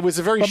 I mean, it was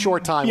a very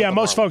short time. Yeah,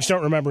 most folks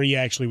don't remember he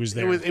actually was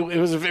there. It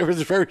was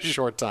a very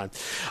short time.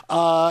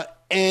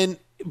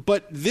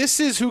 But this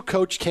is who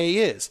Coach K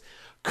is.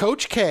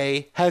 Coach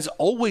K has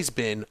always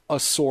been a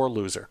sore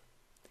loser.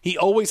 He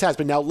always has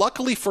been. Now,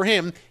 luckily for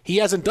him, he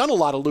hasn't done a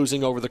lot of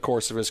losing over the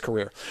course of his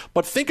career.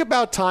 But think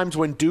about times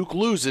when Duke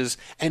loses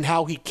and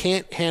how he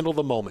can't handle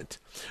the moment.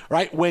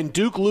 Right? When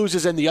Duke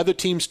loses and the other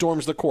team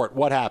storms the court,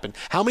 what happened?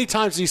 How many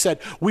times has he said,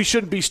 we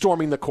shouldn't be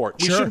storming the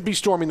court? We shouldn't be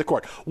storming the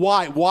court.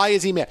 Why? Why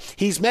is he mad?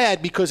 He's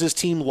mad because his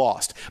team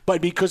lost.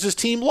 But because his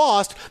team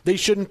lost, they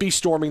shouldn't be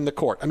storming the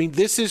court. I mean,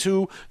 this is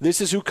who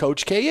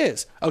Coach K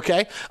is.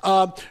 Okay?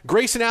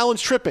 Grayson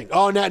Allen's tripping.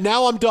 Oh,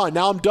 now I'm done.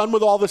 Now I'm done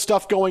with all this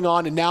stuff going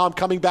on, and now I'm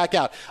coming back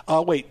out.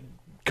 Wait.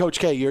 Coach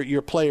K,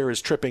 your player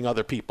is tripping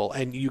other people,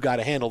 and you got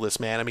to handle this,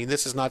 man. I mean,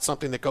 this is not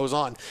something that goes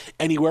on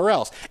anywhere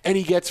else. And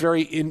he gets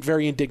very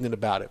indignant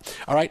about it.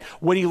 All right?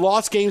 When he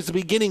lost games at the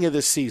beginning of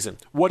this season,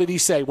 what did he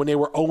say when they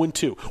were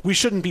 0-2? We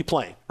shouldn't be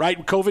playing,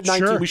 right? COVID-19,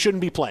 sure. We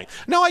shouldn't be playing.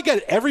 No, I get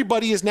it.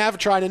 Everybody is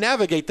trying to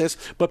navigate this,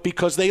 but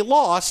because they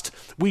lost,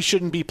 we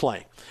shouldn't be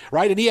playing.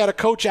 Right? And he had a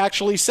coach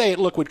actually say it.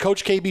 Look, would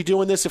Coach K be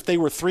doing this if they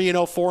were 3-0,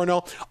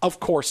 4-0? Of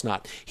course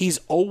not. He's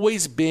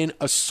always been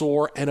a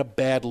sore and a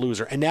bad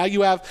loser. And now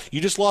you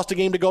just lost a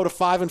game to go to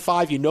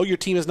 5-5. You know your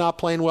team is not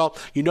playing well.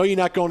 You know you're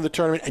not going to the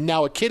tournament. And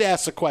now a kid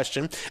asks a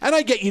question. And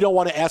I get you don't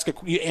want to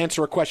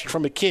answer a question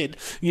from a kid,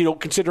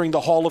 considering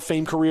the Hall of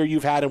Fame career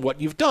you've had and what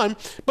you've done.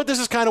 But this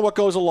is kind of what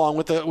goes along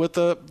with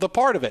the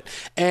part of it.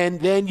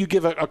 And then you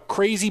give a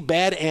crazy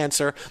bad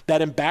answer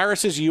that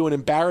embarrasses you and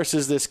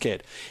embarrasses this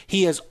kid.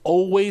 He has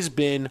always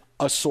been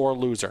a sore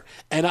loser.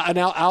 And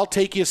I'll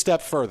take you a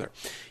step further.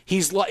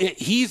 He's not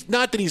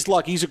that he's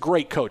lucky. He's a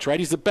great coach, right?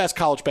 He's the best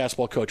college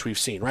basketball coach we've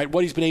seen, right?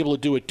 What he's been able to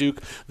do at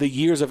Duke, the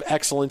years of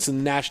excellence in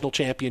the national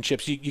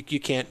championships, you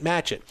can't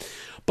match it.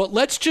 But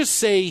let's just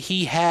say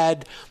he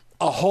had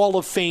a Hall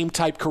of Fame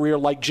type career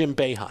like Jim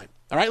Boeheim.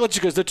 All right,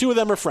 because the two of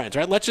them are friends,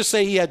 right? Let's just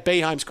say he had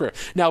Boeheim's career.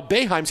 Now,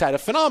 Boeheim's had a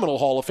phenomenal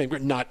Hall of Fame career,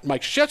 not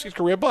Mike Krzyzewski's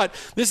career, but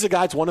this is a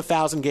guy that's won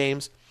 1,000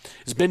 games,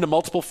 has been to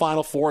multiple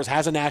Final Fours,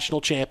 has a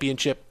national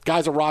championship.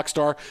 Guy's a rock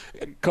star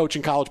coach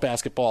in college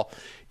basketball.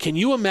 Can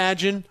you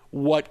imagine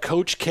what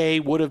Coach K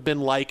would have been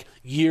like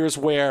years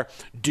where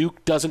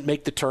Duke doesn't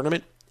make the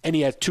tournament and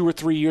he has 2 or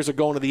 3 years of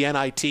going to the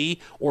NIT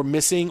or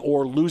missing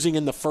or losing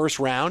in the first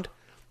round?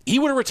 He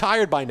would have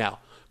retired by now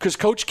because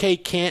Coach K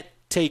can't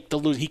take the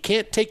losing. He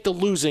can't take the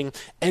losing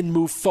and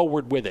move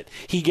forward with it.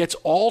 He gets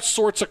all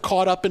sorts of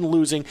caught up in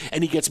losing,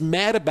 and he gets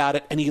mad about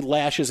it, and he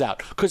lashes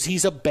out because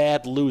he's a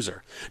bad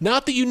loser.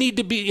 Not that you need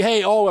to be,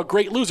 a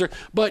great loser,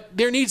 but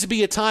there needs to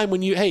be a time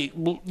when you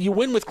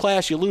win with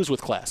class, you lose with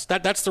class.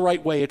 That's the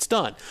right way it's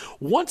done.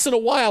 Once in a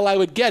while, I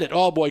would get it.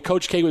 Oh, boy,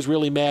 Coach K was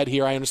really mad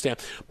here. I understand.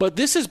 But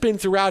this has been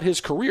throughout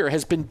his career,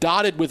 has been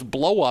dotted with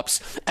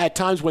blow-ups at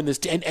times when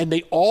and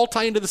they all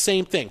tie into the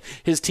same thing.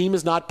 His team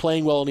is not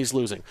playing well, and he's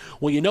losing.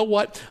 Well, you know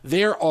what?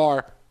 There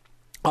are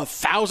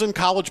 1,000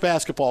 college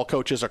basketball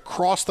coaches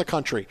across the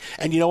country,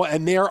 and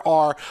there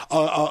are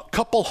a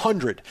couple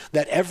hundred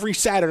that every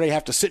Saturday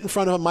have to sit in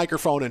front of a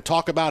microphone and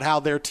talk about how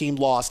their team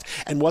lost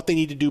and what they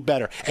need to do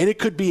better. And it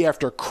could be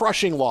after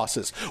crushing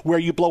losses where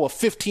you blow a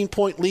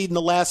 15-point lead in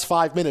the last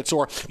 5 minutes,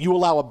 or you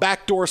allow a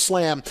backdoor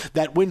slam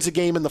that wins a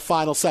game in the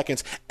final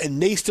seconds,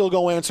 and they still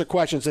go answer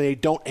questions and they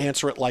don't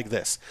answer it like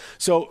this.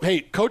 So,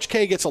 hey, Coach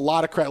K gets a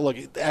lot of credit. Look,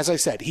 as I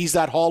said, he's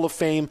that Hall of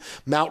Fame,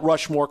 Mount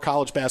Rushmore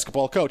college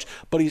basketball coach,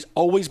 but he's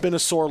always been a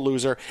sore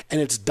loser, and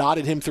it's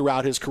dotted him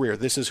throughout his career.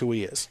 This is who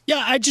he is.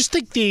 Yeah, I just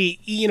think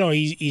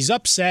he's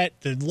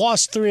upset. They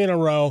lost 3 in a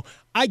row.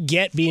 I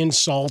get being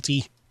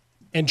salty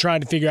and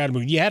trying to figure out a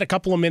move. You had a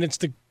couple of minutes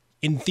to,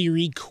 in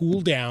theory,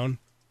 cool down.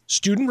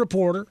 Student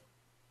reporter,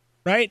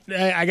 right?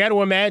 I got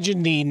to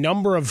imagine the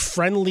number of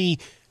friendly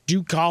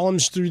Duke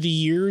columns through the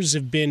years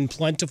have been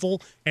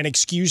plentiful and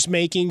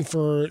excuse-making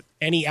for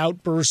any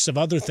outbursts of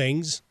other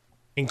things,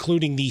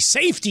 including the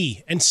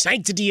safety and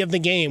sanctity of the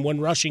game when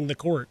rushing the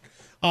court.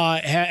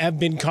 Have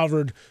been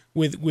covered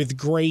with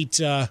great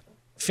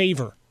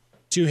favor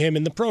to him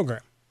in the program.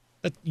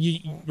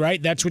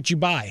 Right? That's what you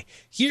buy.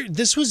 Here,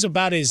 this was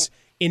about as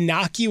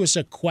innocuous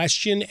a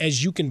question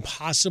as you can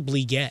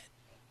possibly get.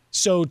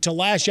 So to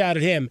lash out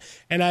at him,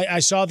 and I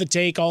saw the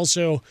take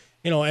also,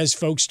 as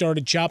folks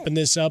started chopping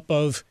this up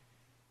of,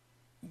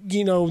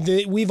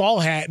 we've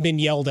all been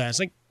yelled at. It's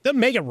like, doesn't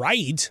make it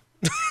right.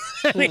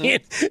 I mean,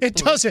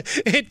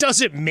 it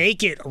doesn't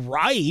make it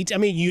right. I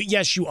mean,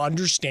 you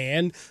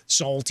understand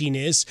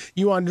saltiness.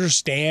 You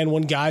understand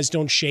when guys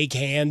don't shake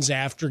hands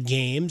after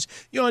games.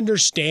 You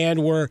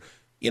understand where,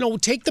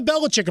 take the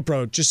Belichick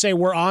approach. Just say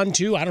we're on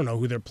to, I don't know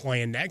who they're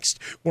playing next.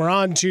 We're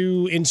on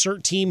to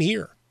insert team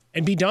here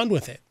and be done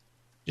with it.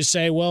 Just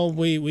say, well,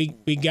 we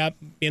got,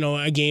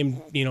 a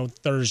game,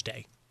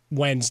 Thursday,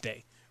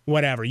 Wednesday,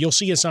 whatever. You'll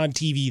see us on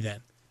TV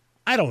then.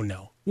 I don't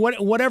know.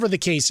 Whatever the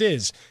case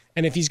is.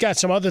 And if he's got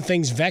some other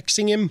things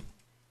vexing him,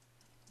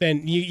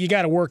 then you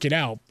got to work it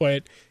out.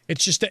 But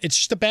it's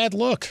just a bad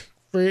look.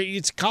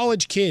 It's a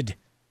college kid.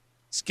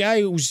 This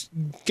guy who's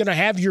going to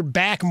have your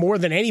back more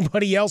than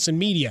anybody else in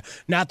media.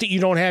 Not that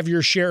you don't have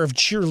your share of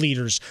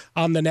cheerleaders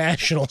on the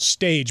national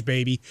stage,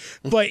 baby.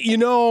 But,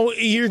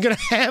 you're going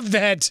to have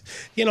that,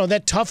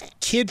 that tough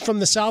kid from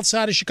the south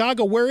side of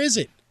Chicago. Where is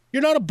it?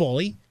 You're not a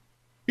bully.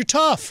 You're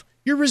tough.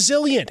 You're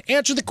resilient.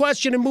 Answer the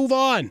question and move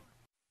on.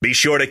 Be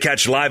sure to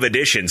catch live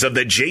editions of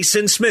The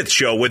Jason Smith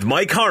Show with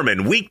Mike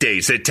Harmon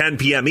weekdays at 10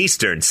 p.m.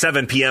 Eastern,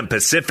 7 p.m.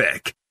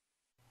 Pacific.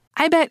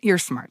 I bet you're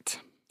smart.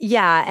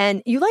 Yeah,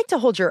 and you like to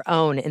hold your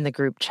own in the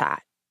group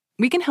chat.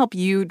 We can help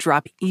you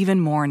drop even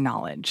more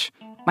knowledge.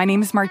 My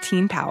name is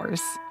Martine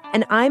Powers.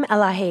 And I'm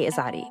Elahe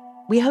Izadi.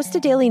 We host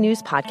a daily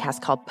news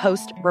podcast called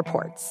Post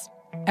Reports.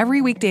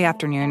 Every weekday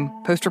afternoon,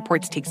 Post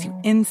Reports takes you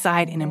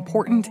inside an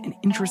important and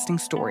interesting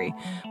story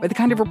with the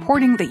kind of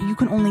reporting that you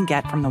can only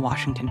get from the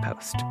Washington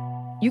Post.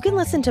 You can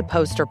listen to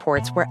Post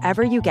Reports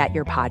wherever you get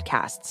your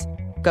podcasts.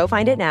 Go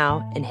find it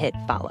now and hit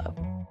follow.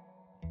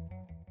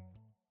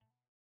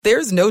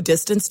 There's no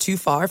distance too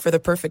far for the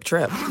perfect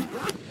trip.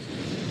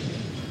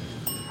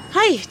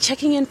 Hi,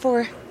 checking in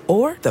for...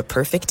 Or the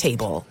perfect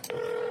table.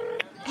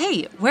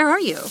 Hey, where are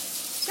you?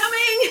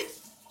 Coming!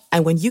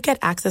 And when you get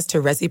access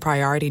to Resi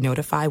Priority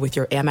Notify with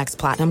your Amex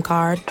Platinum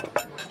card...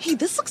 Hey,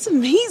 this looks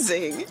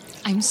amazing.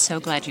 I'm so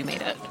glad you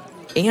made it.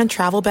 And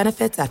travel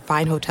benefits at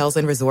fine hotels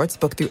and resorts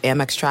booked through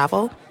Amex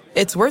Travel,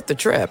 it's worth the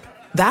trip.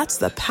 That's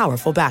the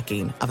powerful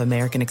backing of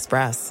American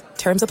Express.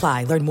 Terms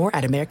apply. Learn more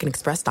at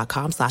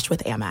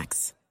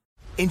americanexpress.com/withAmex.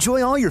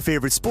 Enjoy all your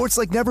favorite sports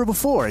like never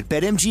before at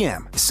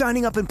BetMGM.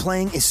 Signing up and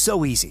playing is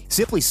so easy.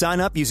 Simply sign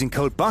up using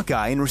code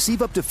Buckeye and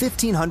receive up to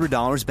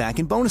 $1,500 back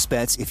in bonus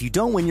bets if you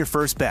don't win your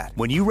first bet.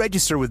 When you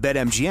register with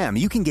BetMGM,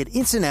 you can get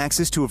instant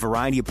access to a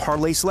variety of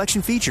parlay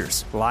selection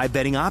features, live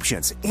betting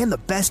options, and the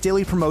best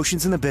daily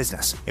promotions in the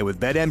business. And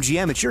with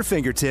BetMGM at your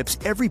fingertips,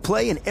 every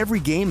play and every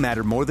game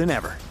matter more than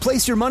ever.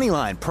 Place your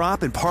moneyline,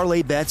 prop, and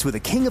parlay bets with the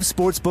king of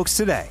sportsbooks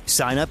today.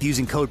 Sign up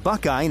using code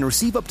Buckeye and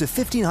receive up to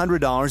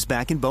 $1,500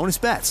 back in bonus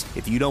bets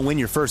if you don't win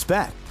your first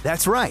bet.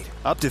 That's right,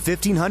 up to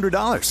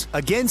 $1,500.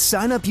 Again,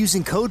 sign up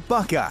using code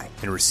Buckeye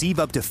and receive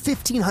up to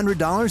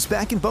 $1,500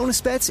 back in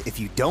bonus bets if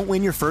you don't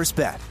win your first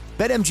bet.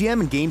 BetMGM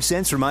and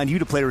GameSense remind you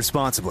to play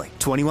responsibly.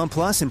 21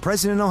 plus and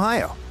present in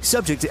Ohio.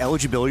 Subject to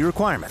eligibility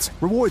requirements.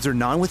 Rewards are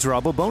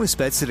non-withdrawable bonus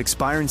bets that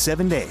expire in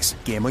 7 days.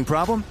 Gambling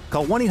problem?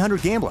 Call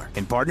 1-800-GAMBLER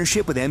in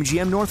partnership with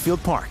MGM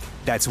Northfield Park.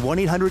 That's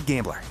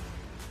 1-800-GAMBLER.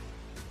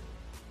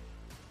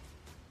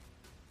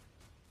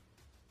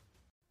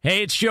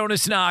 Hey, it's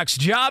Jonas Knox.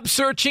 Job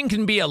searching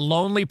can be a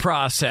lonely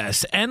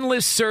process.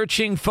 Endless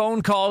searching,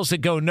 phone calls that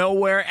go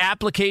nowhere,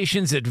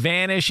 applications that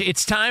vanish.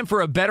 It's time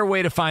for a better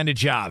way to find a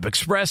job.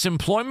 Express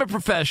Employment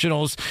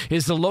Professionals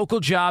is the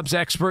local jobs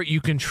expert you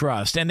can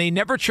trust, and they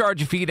never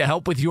charge a fee to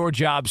help with your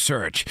job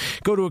search.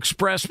 Go to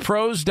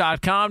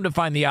expresspros.com to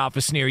find the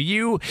office near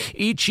you.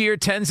 Each year,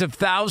 tens of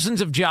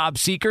thousands of job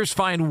seekers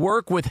find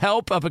work with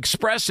help of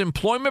Express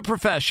Employment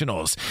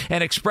Professionals,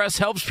 and Express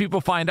helps people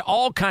find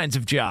all kinds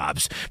of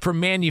jobs, from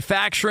manufacturing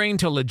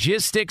to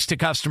logistics to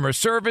customer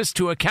service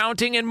to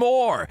accounting and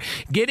more.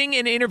 Getting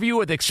an interview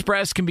with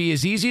Express can be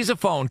as easy as a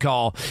phone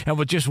call, and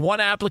with just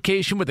one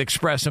application with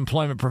Express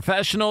Employment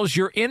Professionals,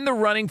 you're in the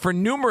running for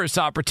numerous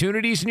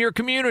opportunities in your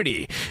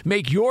community.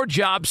 Make your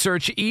job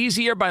search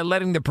easier by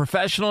letting the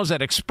professionals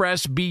at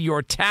Express be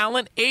your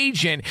talent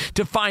agent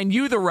to find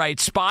you the right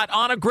spot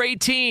on a great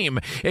team.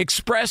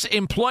 Express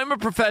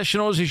Employment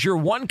Professionals is your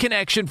one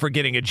connection for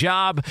getting a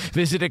job.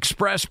 Visit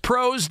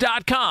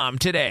expresspros.com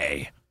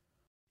today.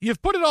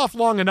 You've put it off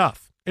long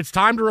enough. It's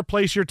time to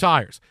replace your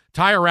tires.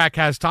 Tire Rack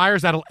has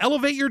tires that'll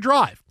elevate your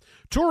drive.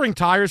 Touring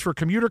tires for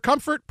commuter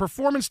comfort,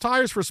 performance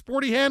tires for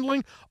sporty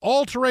handling,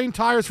 all-terrain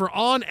tires for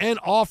on- and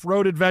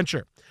off-road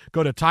adventure.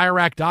 Go to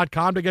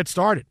TireRack.com to get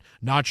started.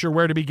 Not sure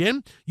where to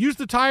begin? Use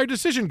the Tire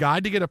Decision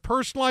Guide to get a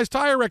personalized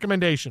tire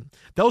recommendation.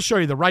 They'll show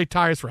you the right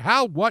tires for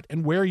how, what,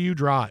 and where you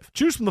drive.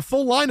 Choose from the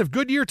full line of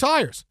Goodyear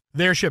tires.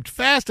 They're shipped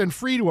fast and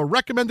free to a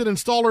recommended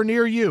installer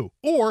near you.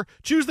 Or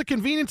choose the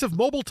convenience of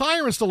mobile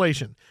tire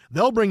installation.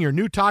 They'll bring your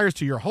new tires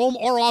to your home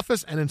or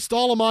office and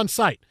install them on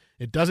site.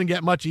 It doesn't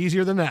get much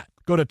easier than that.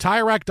 Go to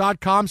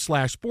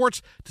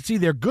TireRack.com/sports to see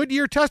their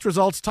Goodyear test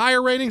results,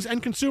 tire ratings,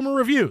 and consumer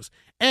reviews.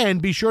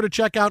 And be sure to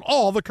check out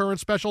all the current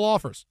special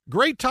offers.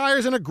 Great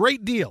tires and a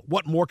great deal.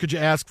 What more could you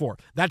ask for?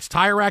 That's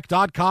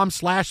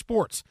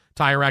TireRack.com/sports.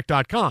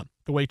 TireRack.com,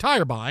 the way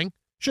tire buying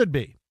should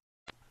be.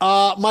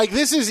 Mike,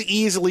 this is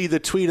easily the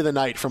tweet of the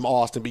night from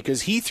Austin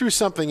because he threw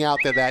something out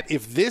there that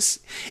if this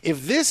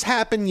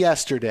happened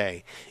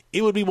yesterday,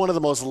 it would be one of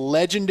the most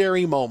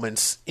legendary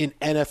moments in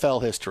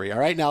NFL history. All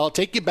right, now I'll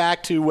take you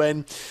back to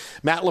when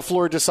Matt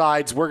LaFleur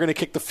decides we're going to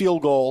kick the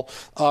field goal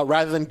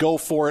rather than go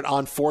for it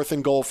on 4th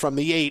and goal from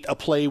the 8, a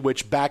play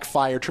which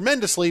backfired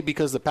tremendously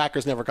because the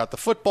Packers never got the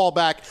football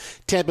back.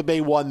 Tampa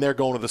Bay won. They're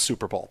going to the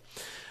Super Bowl.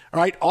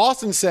 All right,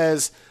 Austin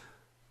says,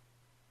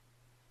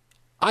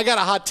 I got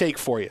a hot take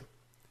for you.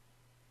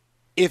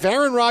 If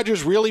Aaron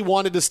Rodgers really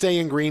wanted to stay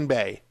in Green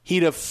Bay,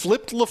 he'd have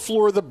flipped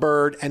LaFleur the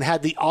bird and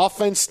had the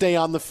offense stay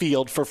on the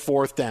field for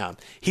 4th down.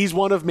 He's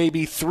one of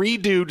maybe 3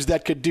 dudes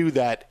that could do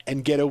that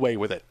and get away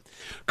with it.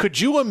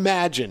 Could you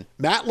imagine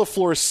Matt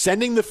LaFleur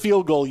sending the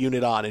field goal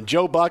unit on and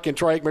Joe Buck and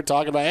Troy Aikman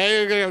talking about,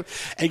 hey,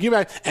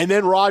 and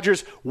then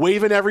Rodgers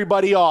waving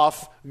everybody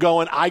off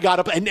going, I got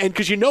up, and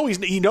because he's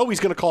going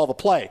to call the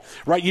play,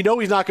 right? You know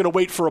he's not going to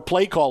wait for a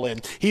play call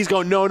in. He's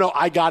going, no,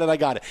 I got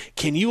it.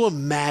 Can you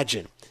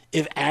imagine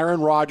if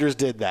Aaron Rodgers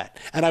did that?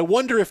 And I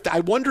wonder if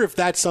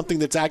that's something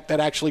that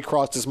actually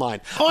crossed his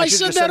mind. Oh, I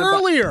said that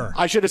earlier.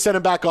 I should have sent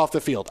him back off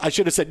the field. I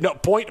should have said, no,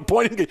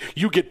 pointing,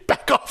 you get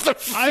back off the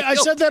field. I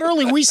said that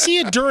earlier. We see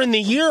it during the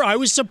year. I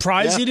was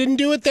surprised he didn't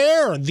do it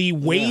there. The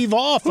wave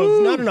off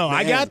of, no, man.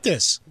 I got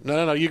this.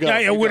 No, you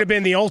got it. It would have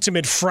been the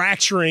ultimate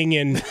fracturing,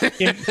 and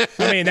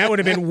that would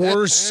have been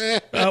worse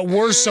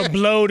a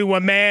blow to a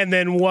man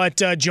than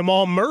what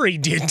Jamal Murray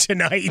did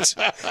tonight.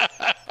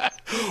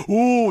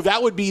 Ooh,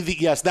 that would be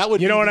that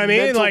would you know be what the I mean?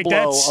 mental Like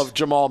blow that's of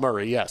Jamal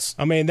Murray. Yes,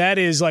 I mean that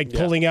is like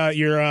pulling out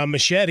your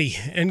machete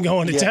and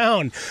going to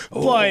town.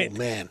 But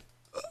man,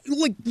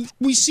 like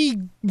we see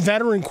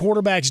veteran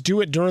quarterbacks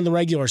do it during the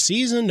regular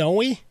season, don't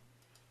we?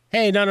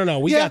 Hey, no,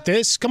 we got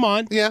this. Come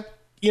on,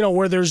 you know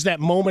where there's that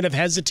moment of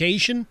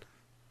hesitation.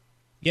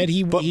 Yet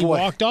he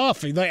walked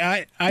off.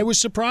 Like I was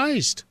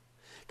surprised.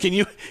 Can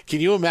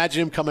you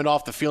imagine him coming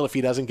off the field if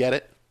he doesn't get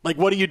it? Like,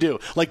 what do you do?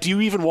 Like, do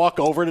you even walk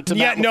over to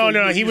Matt?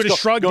 No. He would have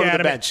shrugged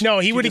at him. No,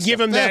 he would have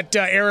given him that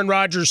Aaron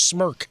Rodgers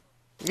smirk.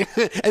 And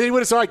then he would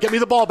have said, all right, get me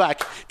the ball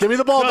back. Give me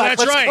the ball back.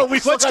 That's right.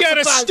 Let's get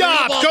a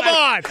stop. Come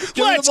on.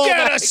 Let's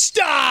get a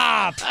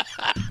stop.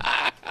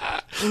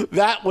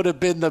 That would have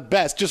been the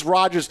best. Just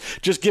Rodgers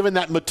just giving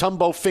that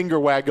Mutombo finger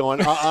wag going,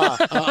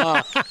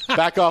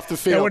 back off the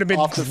field. That would have been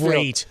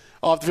great.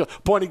 Off the field.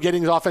 Pointing,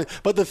 getting his offense.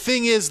 But the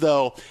thing is,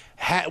 though,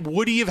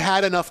 would he have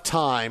had enough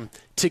time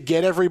to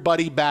get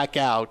everybody back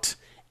out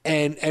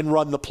and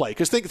run the play?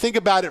 Because think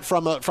about it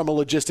from a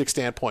logistics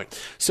standpoint.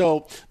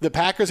 So the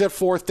Packers have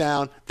fourth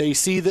down. They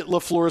see that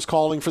LaFleur is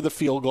calling for the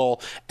field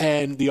goal,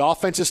 and the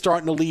offense is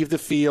starting to leave the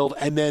field,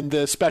 and then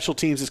the special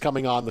teams is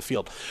coming on the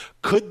field.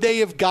 Could they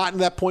have gotten to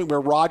that point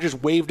where Rodgers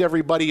waved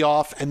everybody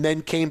off and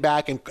then came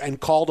back and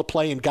called a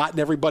play and gotten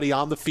everybody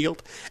on the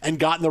field and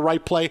gotten the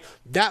right play?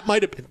 That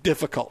might have been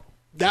difficult.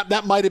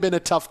 That might have been a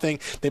tough thing.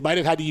 They might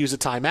have had to use a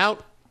timeout,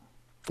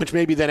 which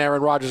maybe then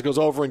Aaron Rodgers goes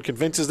over and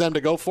convinces them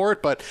to go for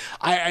it. But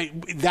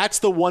that's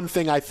the one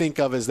thing I think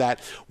of is that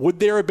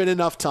would there have been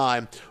enough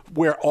time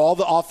where all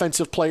the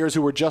offensive players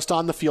who were just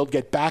on the field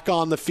get back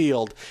on the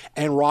field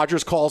and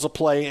Rodgers calls a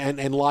play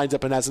and lines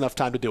up and has enough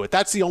time to do it?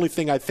 That's the only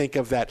thing I think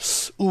of that,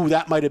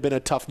 that might have been a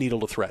tough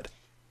needle to thread.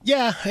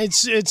 Yeah,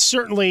 it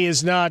certainly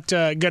is not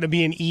going to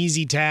be an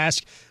easy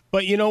task.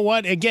 But you know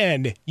what?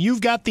 Again,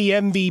 you've got the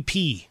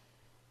MVP.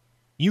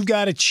 You've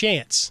got a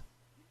chance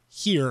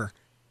here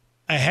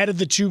ahead of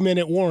the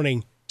 2-minute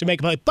warning to make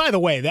a play. By the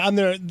way, on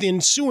the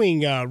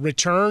ensuing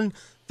return,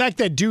 the fact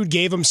that dude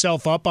gave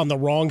himself up on the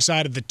wrong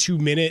side of the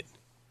 2-minute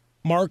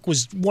mark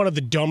was one of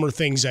the dumber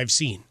things I've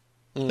seen.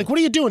 Like, what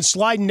are you doing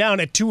sliding down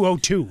at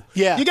 2:02?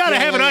 Yeah. You got to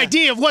have an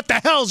idea of what the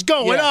hell's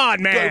going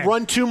on, man.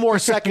 Run 2 more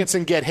seconds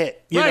and get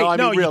hit. You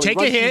you take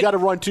a hit. You got to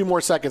run 2 more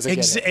seconds and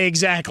get hit.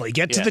 Exactly.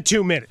 Get to the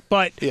 2-minute.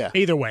 But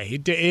either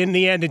way, in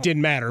the end, it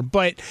didn't matter.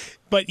 But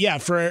yeah,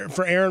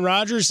 for Aaron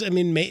Rodgers, I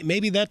mean,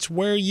 maybe that's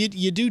where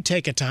you do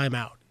take a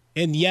timeout.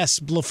 And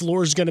yes,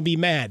 LaFleur's going to be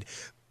mad.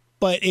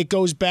 But it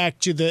goes back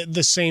to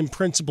the same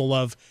principle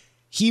of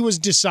he was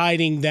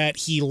deciding that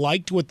he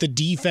liked what the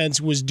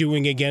defense was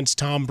doing against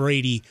Tom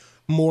Brady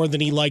more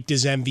than he liked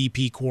his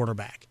MVP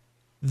quarterback.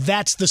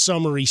 That's the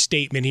summary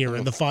statement here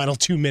in the final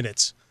 2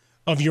 minutes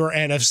of your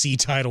NFC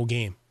title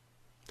game.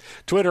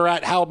 Twitter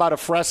at How About a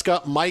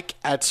Fresca, Mike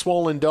at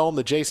Swollen Dome,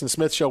 the Jason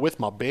Smith Show with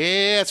my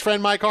best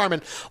friend Mike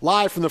Harmon,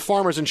 live from the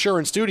Farmers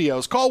Insurance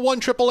Studios. Call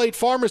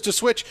 1-888-FARMERS to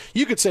switch.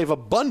 You could save a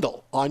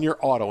bundle on your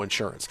auto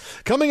insurance.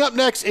 Coming up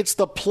next, it's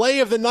the play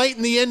of the night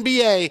in the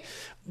NBA.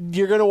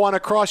 You're going to want to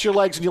cross your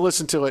legs when you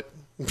listen to it.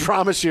 I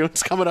promise you.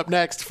 It's coming up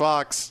next,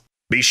 Fox.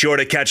 Be sure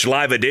to catch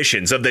live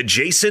editions of The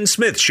Jason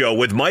Smith Show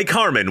with Mike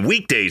Harmon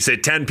weekdays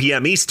at 10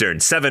 p.m. Eastern,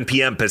 7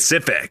 p.m.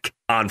 Pacific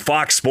on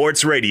Fox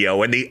Sports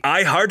Radio and the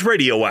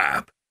iHeartRadio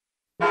app.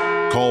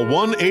 Call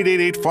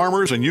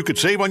 1-888-FARMERS and you could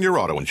save on your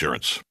auto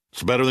insurance.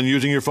 It's better than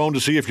using your phone to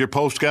see if your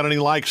post got any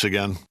likes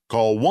again.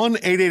 Call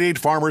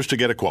 1-888-FARMERS to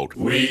get a quote.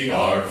 We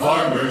are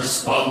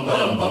farmers. Bum,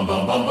 bum, bum,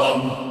 bum, bum,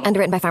 bum.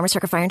 Underwritten by Farmers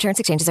Circle Fire Insurance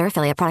Exchanges or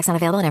affiliate. Products not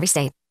available in every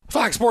state.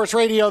 Fox Sports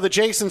Radio, the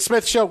Jason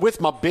Smith Show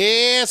with my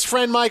best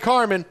friend Mike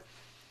Harmon.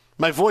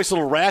 My voice a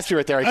little raspy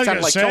right there. I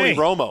sounded like Tony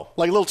Romo,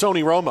 like little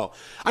Tony Romo.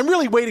 I'm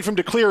really waiting for him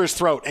to clear his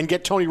throat and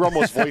get Tony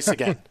Romo's voice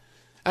again.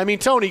 I mean,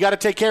 Tony, you got to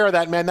take care of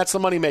that, man. That's the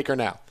moneymaker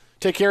now.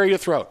 Take care of your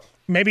throat.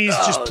 Maybe he's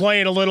just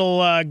playing a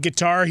little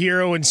Guitar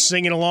Hero and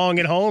singing along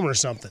at home or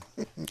something.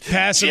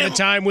 Passing the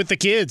time with the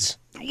kids.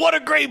 What a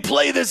great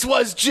play this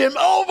was, Jim.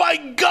 Oh, my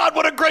God,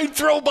 what a great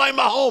throw by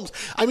Mahomes.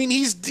 I mean,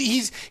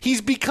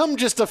 he's become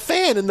just a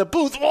fan in the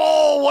booth.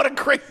 Oh, what a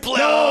great play.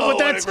 No,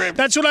 but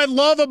that's what I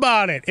love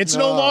about it. It's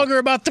no longer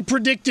about the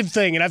predictive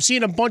thing. And I've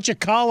seen a bunch of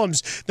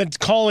columns that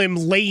call him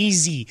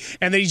lazy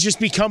and that he's just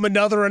become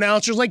another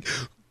announcer. Like,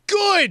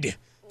 good.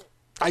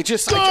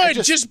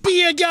 Just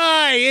be a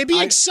guy and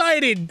be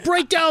excited.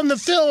 Break down the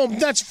film.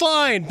 That's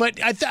fine.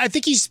 But I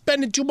think he's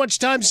spending too much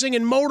time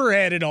singing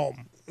Motorhead at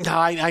home.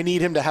 I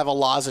need him to have a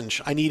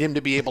lozenge. I need him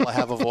to be able to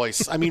have a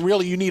voice. I mean,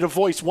 really, you need a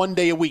voice 1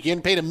 day a week. You're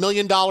paid $1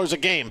 million a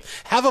game.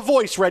 Have a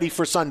voice ready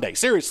for Sunday.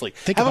 Seriously.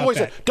 Have a voice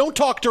ready. Don't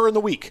talk during the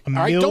week. $1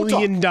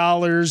 million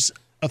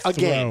a throw.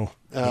 Game.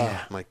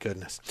 Oh, my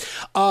goodness.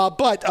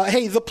 But,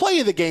 hey, the play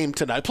of the game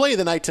tonight, play of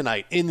the night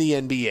tonight in the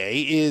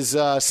NBA is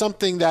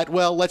something that,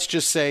 well, let's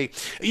just say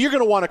you're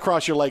going to want to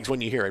cross your legs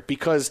when you hear it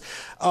because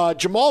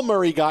Jamal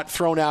Murray got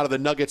thrown out of the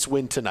Nuggets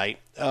win tonight.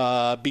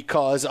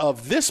 because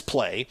of this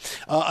play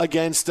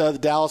against the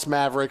Dallas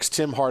Mavericks'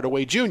 Tim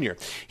Hardaway Jr.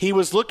 He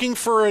was looking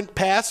for a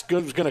pass,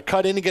 was going to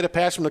cut in and get a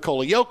pass from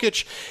Nikola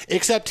Jokic,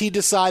 except he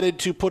decided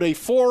to put a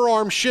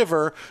forearm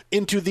shiver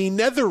into the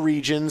nether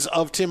regions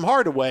of Tim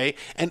Hardaway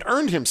and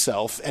earned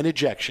himself an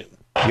ejection.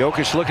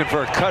 Jokic looking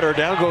for a cutter.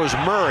 Down goes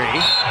Murray.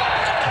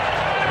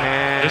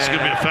 And this is going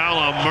to be a foul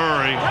on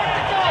Murray,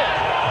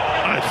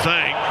 I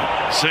think,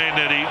 saying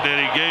that he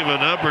gave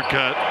an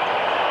uppercut.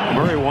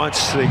 Murray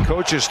wants the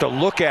coaches to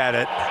look at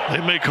it.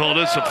 They may call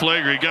this a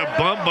flagrant. He got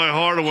bumped by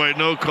Hardaway,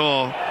 no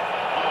call,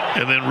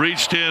 and then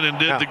reached in and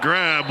did the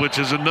grab, which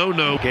is a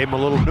no-no. Gave him a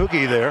little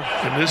noogie there.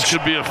 And this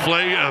could be a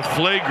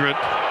flagrant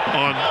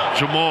on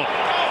Jamal.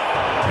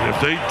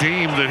 If they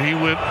deem that he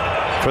went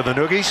for the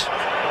noogies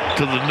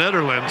to the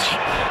Netherlands,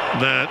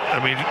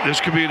 this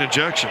could be an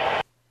ejection.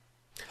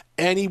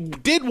 And he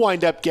did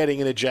wind up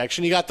getting an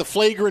ejection. He got the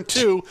flagrant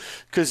 2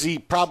 because he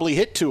probably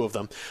hit 2 of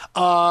them.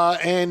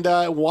 And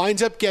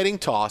winds up getting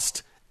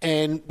tossed.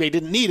 And they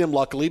didn't need him,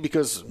 luckily,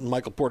 because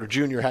Michael Porter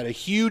Jr. had a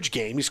huge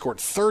game. He scored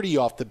 30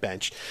 off the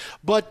bench.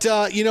 But,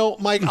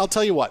 Mike, I'll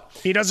tell you what.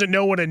 He doesn't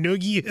know what a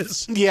noogie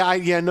is? Yeah,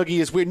 noogie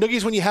is weird. Noogie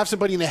is when you have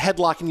somebody in a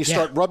headlock and you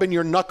start rubbing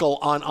your knuckle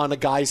on a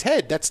guy's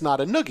head. That's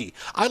not a noogie.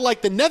 I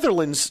like the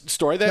Netherlands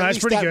story. That's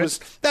pretty good.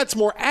 That's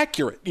more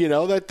accurate.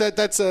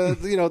 That's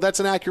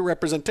an accurate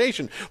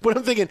representation. But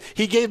I'm thinking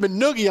he gave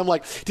him a noogie. I'm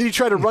like, did he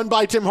try to run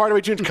by Tim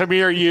Hardaway Jr.? Come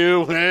here,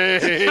 you.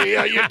 Hey,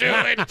 how you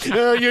doing?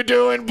 How you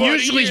doing, buddy?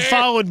 Usually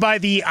followed by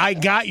the I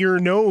got your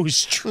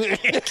nose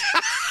trick.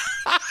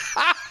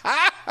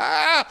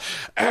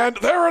 And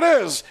there it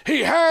is. He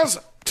has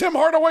Tim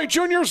Hardaway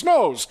Jr.'s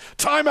nose.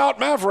 Timeout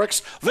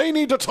Mavericks. They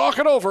need to talk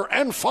it over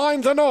and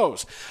find the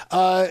nose.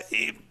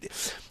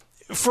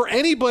 For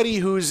anybody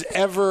who's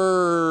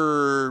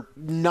ever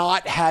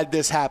not had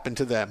this happen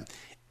to them,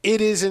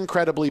 it is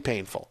incredibly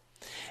painful.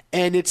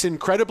 And it's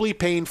incredibly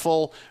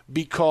painful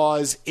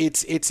because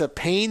it's a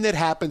pain that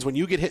happens when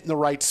you get hit in the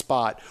right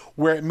spot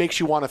where it makes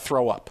you want to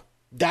throw up.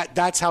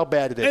 That's how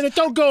bad it is. And it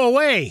don't go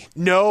away.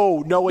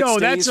 No, stays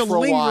that's a for a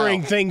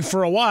lingering while. Thing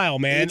for a while,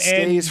 man. It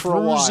stays and for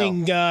a while.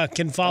 Bruising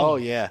can follow. Oh,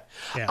 yeah.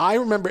 I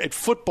remember at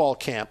football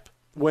camp,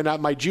 when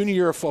my junior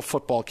year of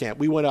football camp,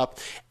 we went up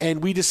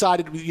and we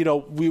decided,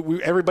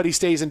 we everybody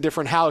stays in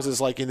different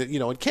houses, like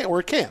in camp.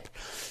 We're at camp.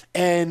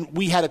 And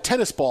we had a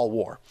tennis ball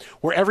war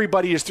where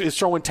everybody is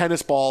throwing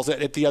tennis balls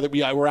at the other.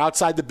 We're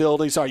outside the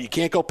building. Sorry, you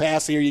can't go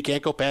past here. You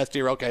can't go past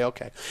here.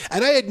 Okay.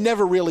 And I had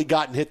never really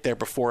gotten hit there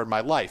before in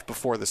my life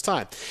before this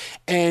time.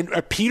 And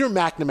Peter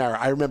McNamara,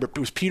 I remember it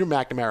was Peter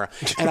McNamara.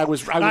 And I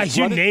was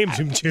you running, named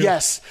him too.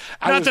 Yes.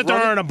 Not that there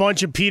aren't a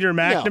bunch of Peter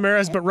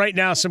McNamaras, but right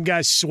now some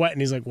guy's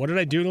sweating. He's like, what did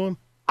I do to him?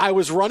 I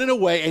was running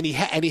away, and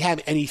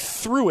he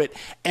threw it,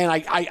 and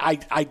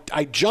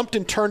I jumped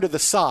and turned to the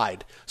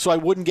side so I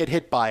wouldn't get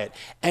hit by it,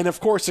 and of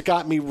course it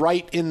got me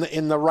right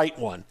in the right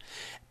one,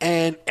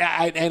 and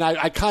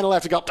I kind of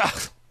left and go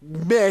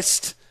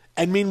missed,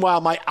 and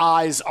meanwhile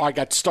I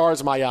got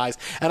stars in my eyes,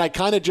 and I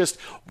kind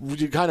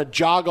of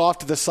jog off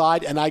to the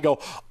side, and I go,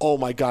 oh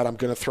my God, I'm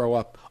gonna throw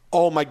up.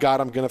 Oh, my God,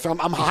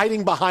 I'm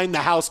hiding behind the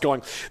house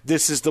going,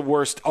 this is the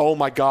worst. Oh,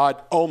 my God,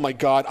 I'm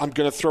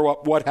going to throw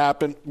up. What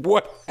happened?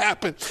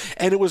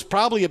 And it was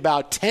probably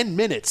about 10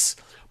 minutes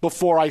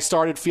before I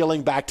started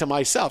feeling back to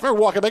myself. I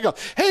remember walking back and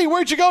going, hey,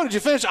 where'd you go? Did you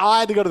finish?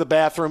 I had to go to the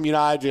bathroom.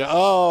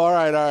 All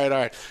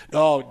right.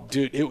 Oh,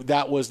 dude,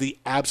 that was the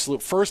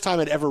absolute first time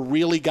I'd ever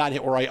really got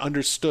hit where I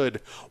understood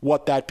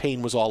what that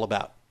pain was all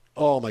about.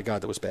 Oh, my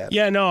God, that was bad.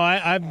 Yeah, no,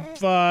 I've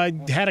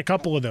had a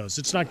couple of those.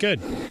 It's not good.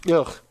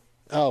 Ugh.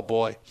 Oh,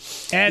 boy.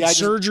 Add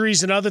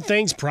surgeries and other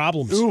things,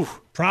 problems. Ooh.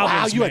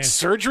 Problems, wow, you man. had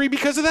surgery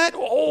because of that?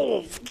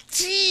 Oh,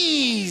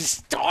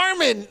 jeez.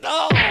 Darman.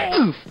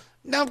 Oh.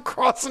 Now I'm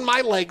crossing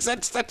my legs.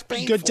 That's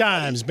painful. Good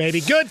times,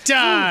 baby. Good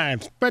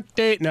times. But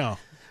no,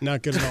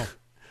 not good at all.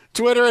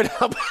 Twitter at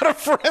About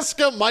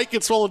Fresca, Mike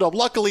at Swollen Dome.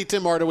 Luckily,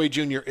 Tim Hardaway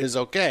Jr. is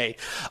okay.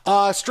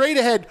 Straight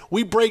ahead,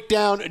 we break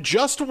down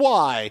just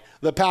why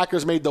the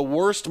Packers made the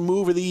worst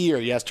move of the year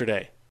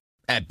yesterday.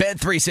 At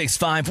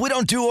Bet365, we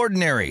don't do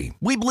ordinary.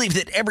 We believe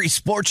that every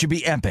sport should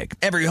be epic.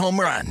 Every home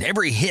run,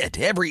 every hit,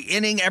 every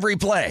inning, every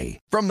play.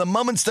 From the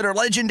moments that are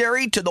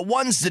legendary to the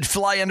ones that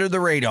fly under the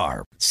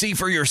radar. See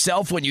for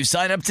yourself when you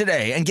sign up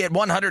today and get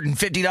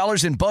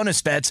 $150 in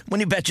bonus bets when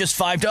you bet just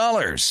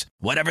 $5.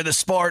 Whatever the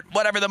sport,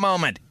 whatever the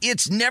moment,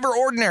 it's never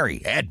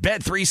ordinary at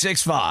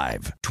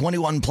Bet365.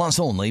 21 plus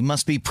only.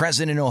 Must be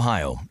present in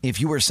Ohio.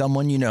 If you or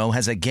someone you know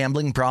has a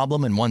gambling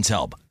problem and wants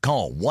help,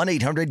 call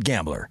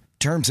 1-800-GAMBLER.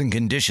 Terms and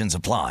conditions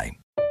apply.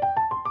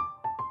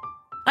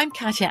 I'm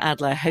Katya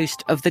Adler,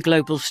 host of The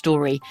Global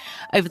Story.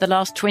 Over the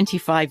last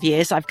 25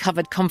 years, I've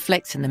covered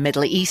conflicts in the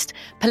Middle East,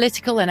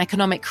 political and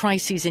economic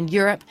crises in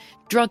Europe,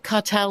 drug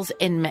cartels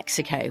in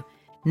Mexico.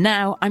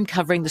 Now I'm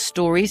covering the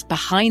stories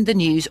behind the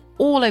news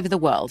all over the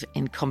world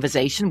in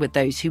conversation with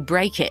those who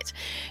break it.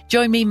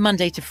 Join me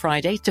Monday to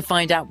Friday to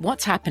find out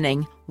what's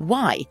happening,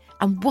 why,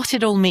 and what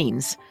it all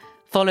means.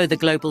 Follow The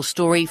Global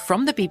Story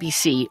from the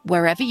BBC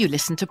wherever you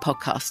listen to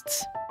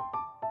podcasts.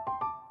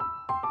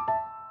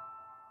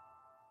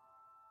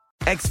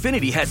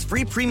 Xfinity has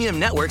free premium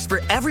networks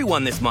for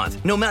everyone this month,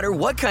 no matter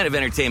what kind of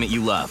entertainment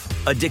you love.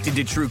 Addicted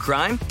to true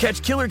crime?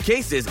 Catch killer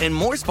cases and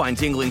more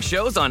spine-tingling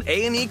shows on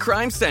A&E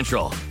Crime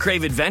Central.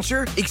 Crave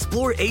adventure?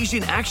 Explore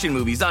Asian action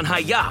movies on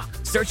Hi-Ya.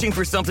 Searching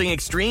for something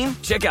extreme?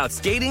 Check out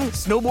skating,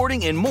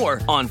 snowboarding, and more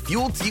on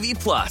Fuel TV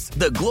Plus,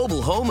 the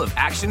global home of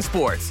action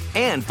sports.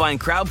 And find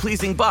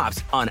crowd-pleasing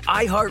bops on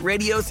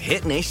iHeartRadio's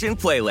Hit Nation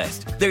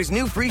playlist. There's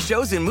new free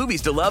shows and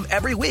movies to love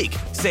every week.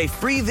 Say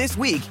free this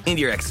week in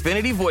your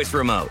Xfinity voice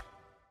remote.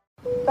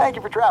 Thank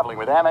you for traveling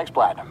with Amex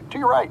Platinum. To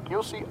your right,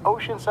 you'll see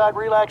oceanside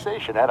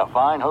relaxation at a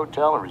fine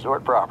hotel and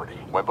resort property.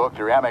 When booked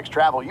through Amex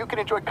Travel, you can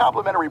enjoy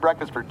complimentary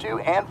breakfast for 2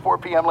 and 4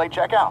 p.m. late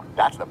checkout.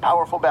 That's the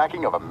powerful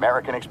backing of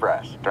American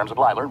Express. Terms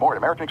apply. Learn more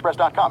at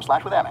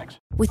americanexpress.com/withAmex.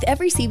 With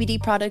every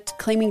CBD product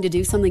claiming to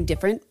do something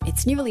different,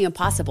 it's nearly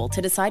impossible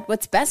to decide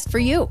what's best for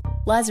you.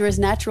 Lazarus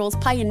Naturals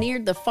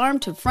pioneered the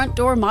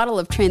farm-to-front-door model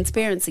of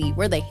transparency,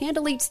 where they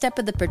handle each step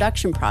of the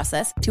production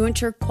process to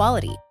ensure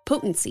quality,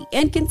 potency,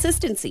 and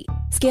consistency.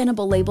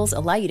 Scannable labels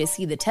allow you to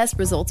see the test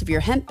results of your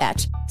hemp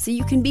batch, so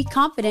you can be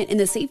confident in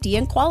the safety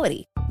and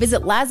quality.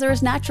 Visit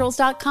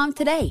LazarusNaturals.com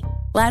today.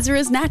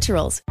 Lazarus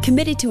Naturals,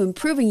 committed to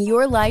improving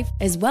your life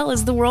as well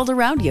as the world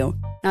around you.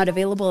 Not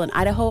available in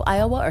Idaho,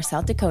 Iowa, or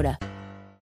South Dakota.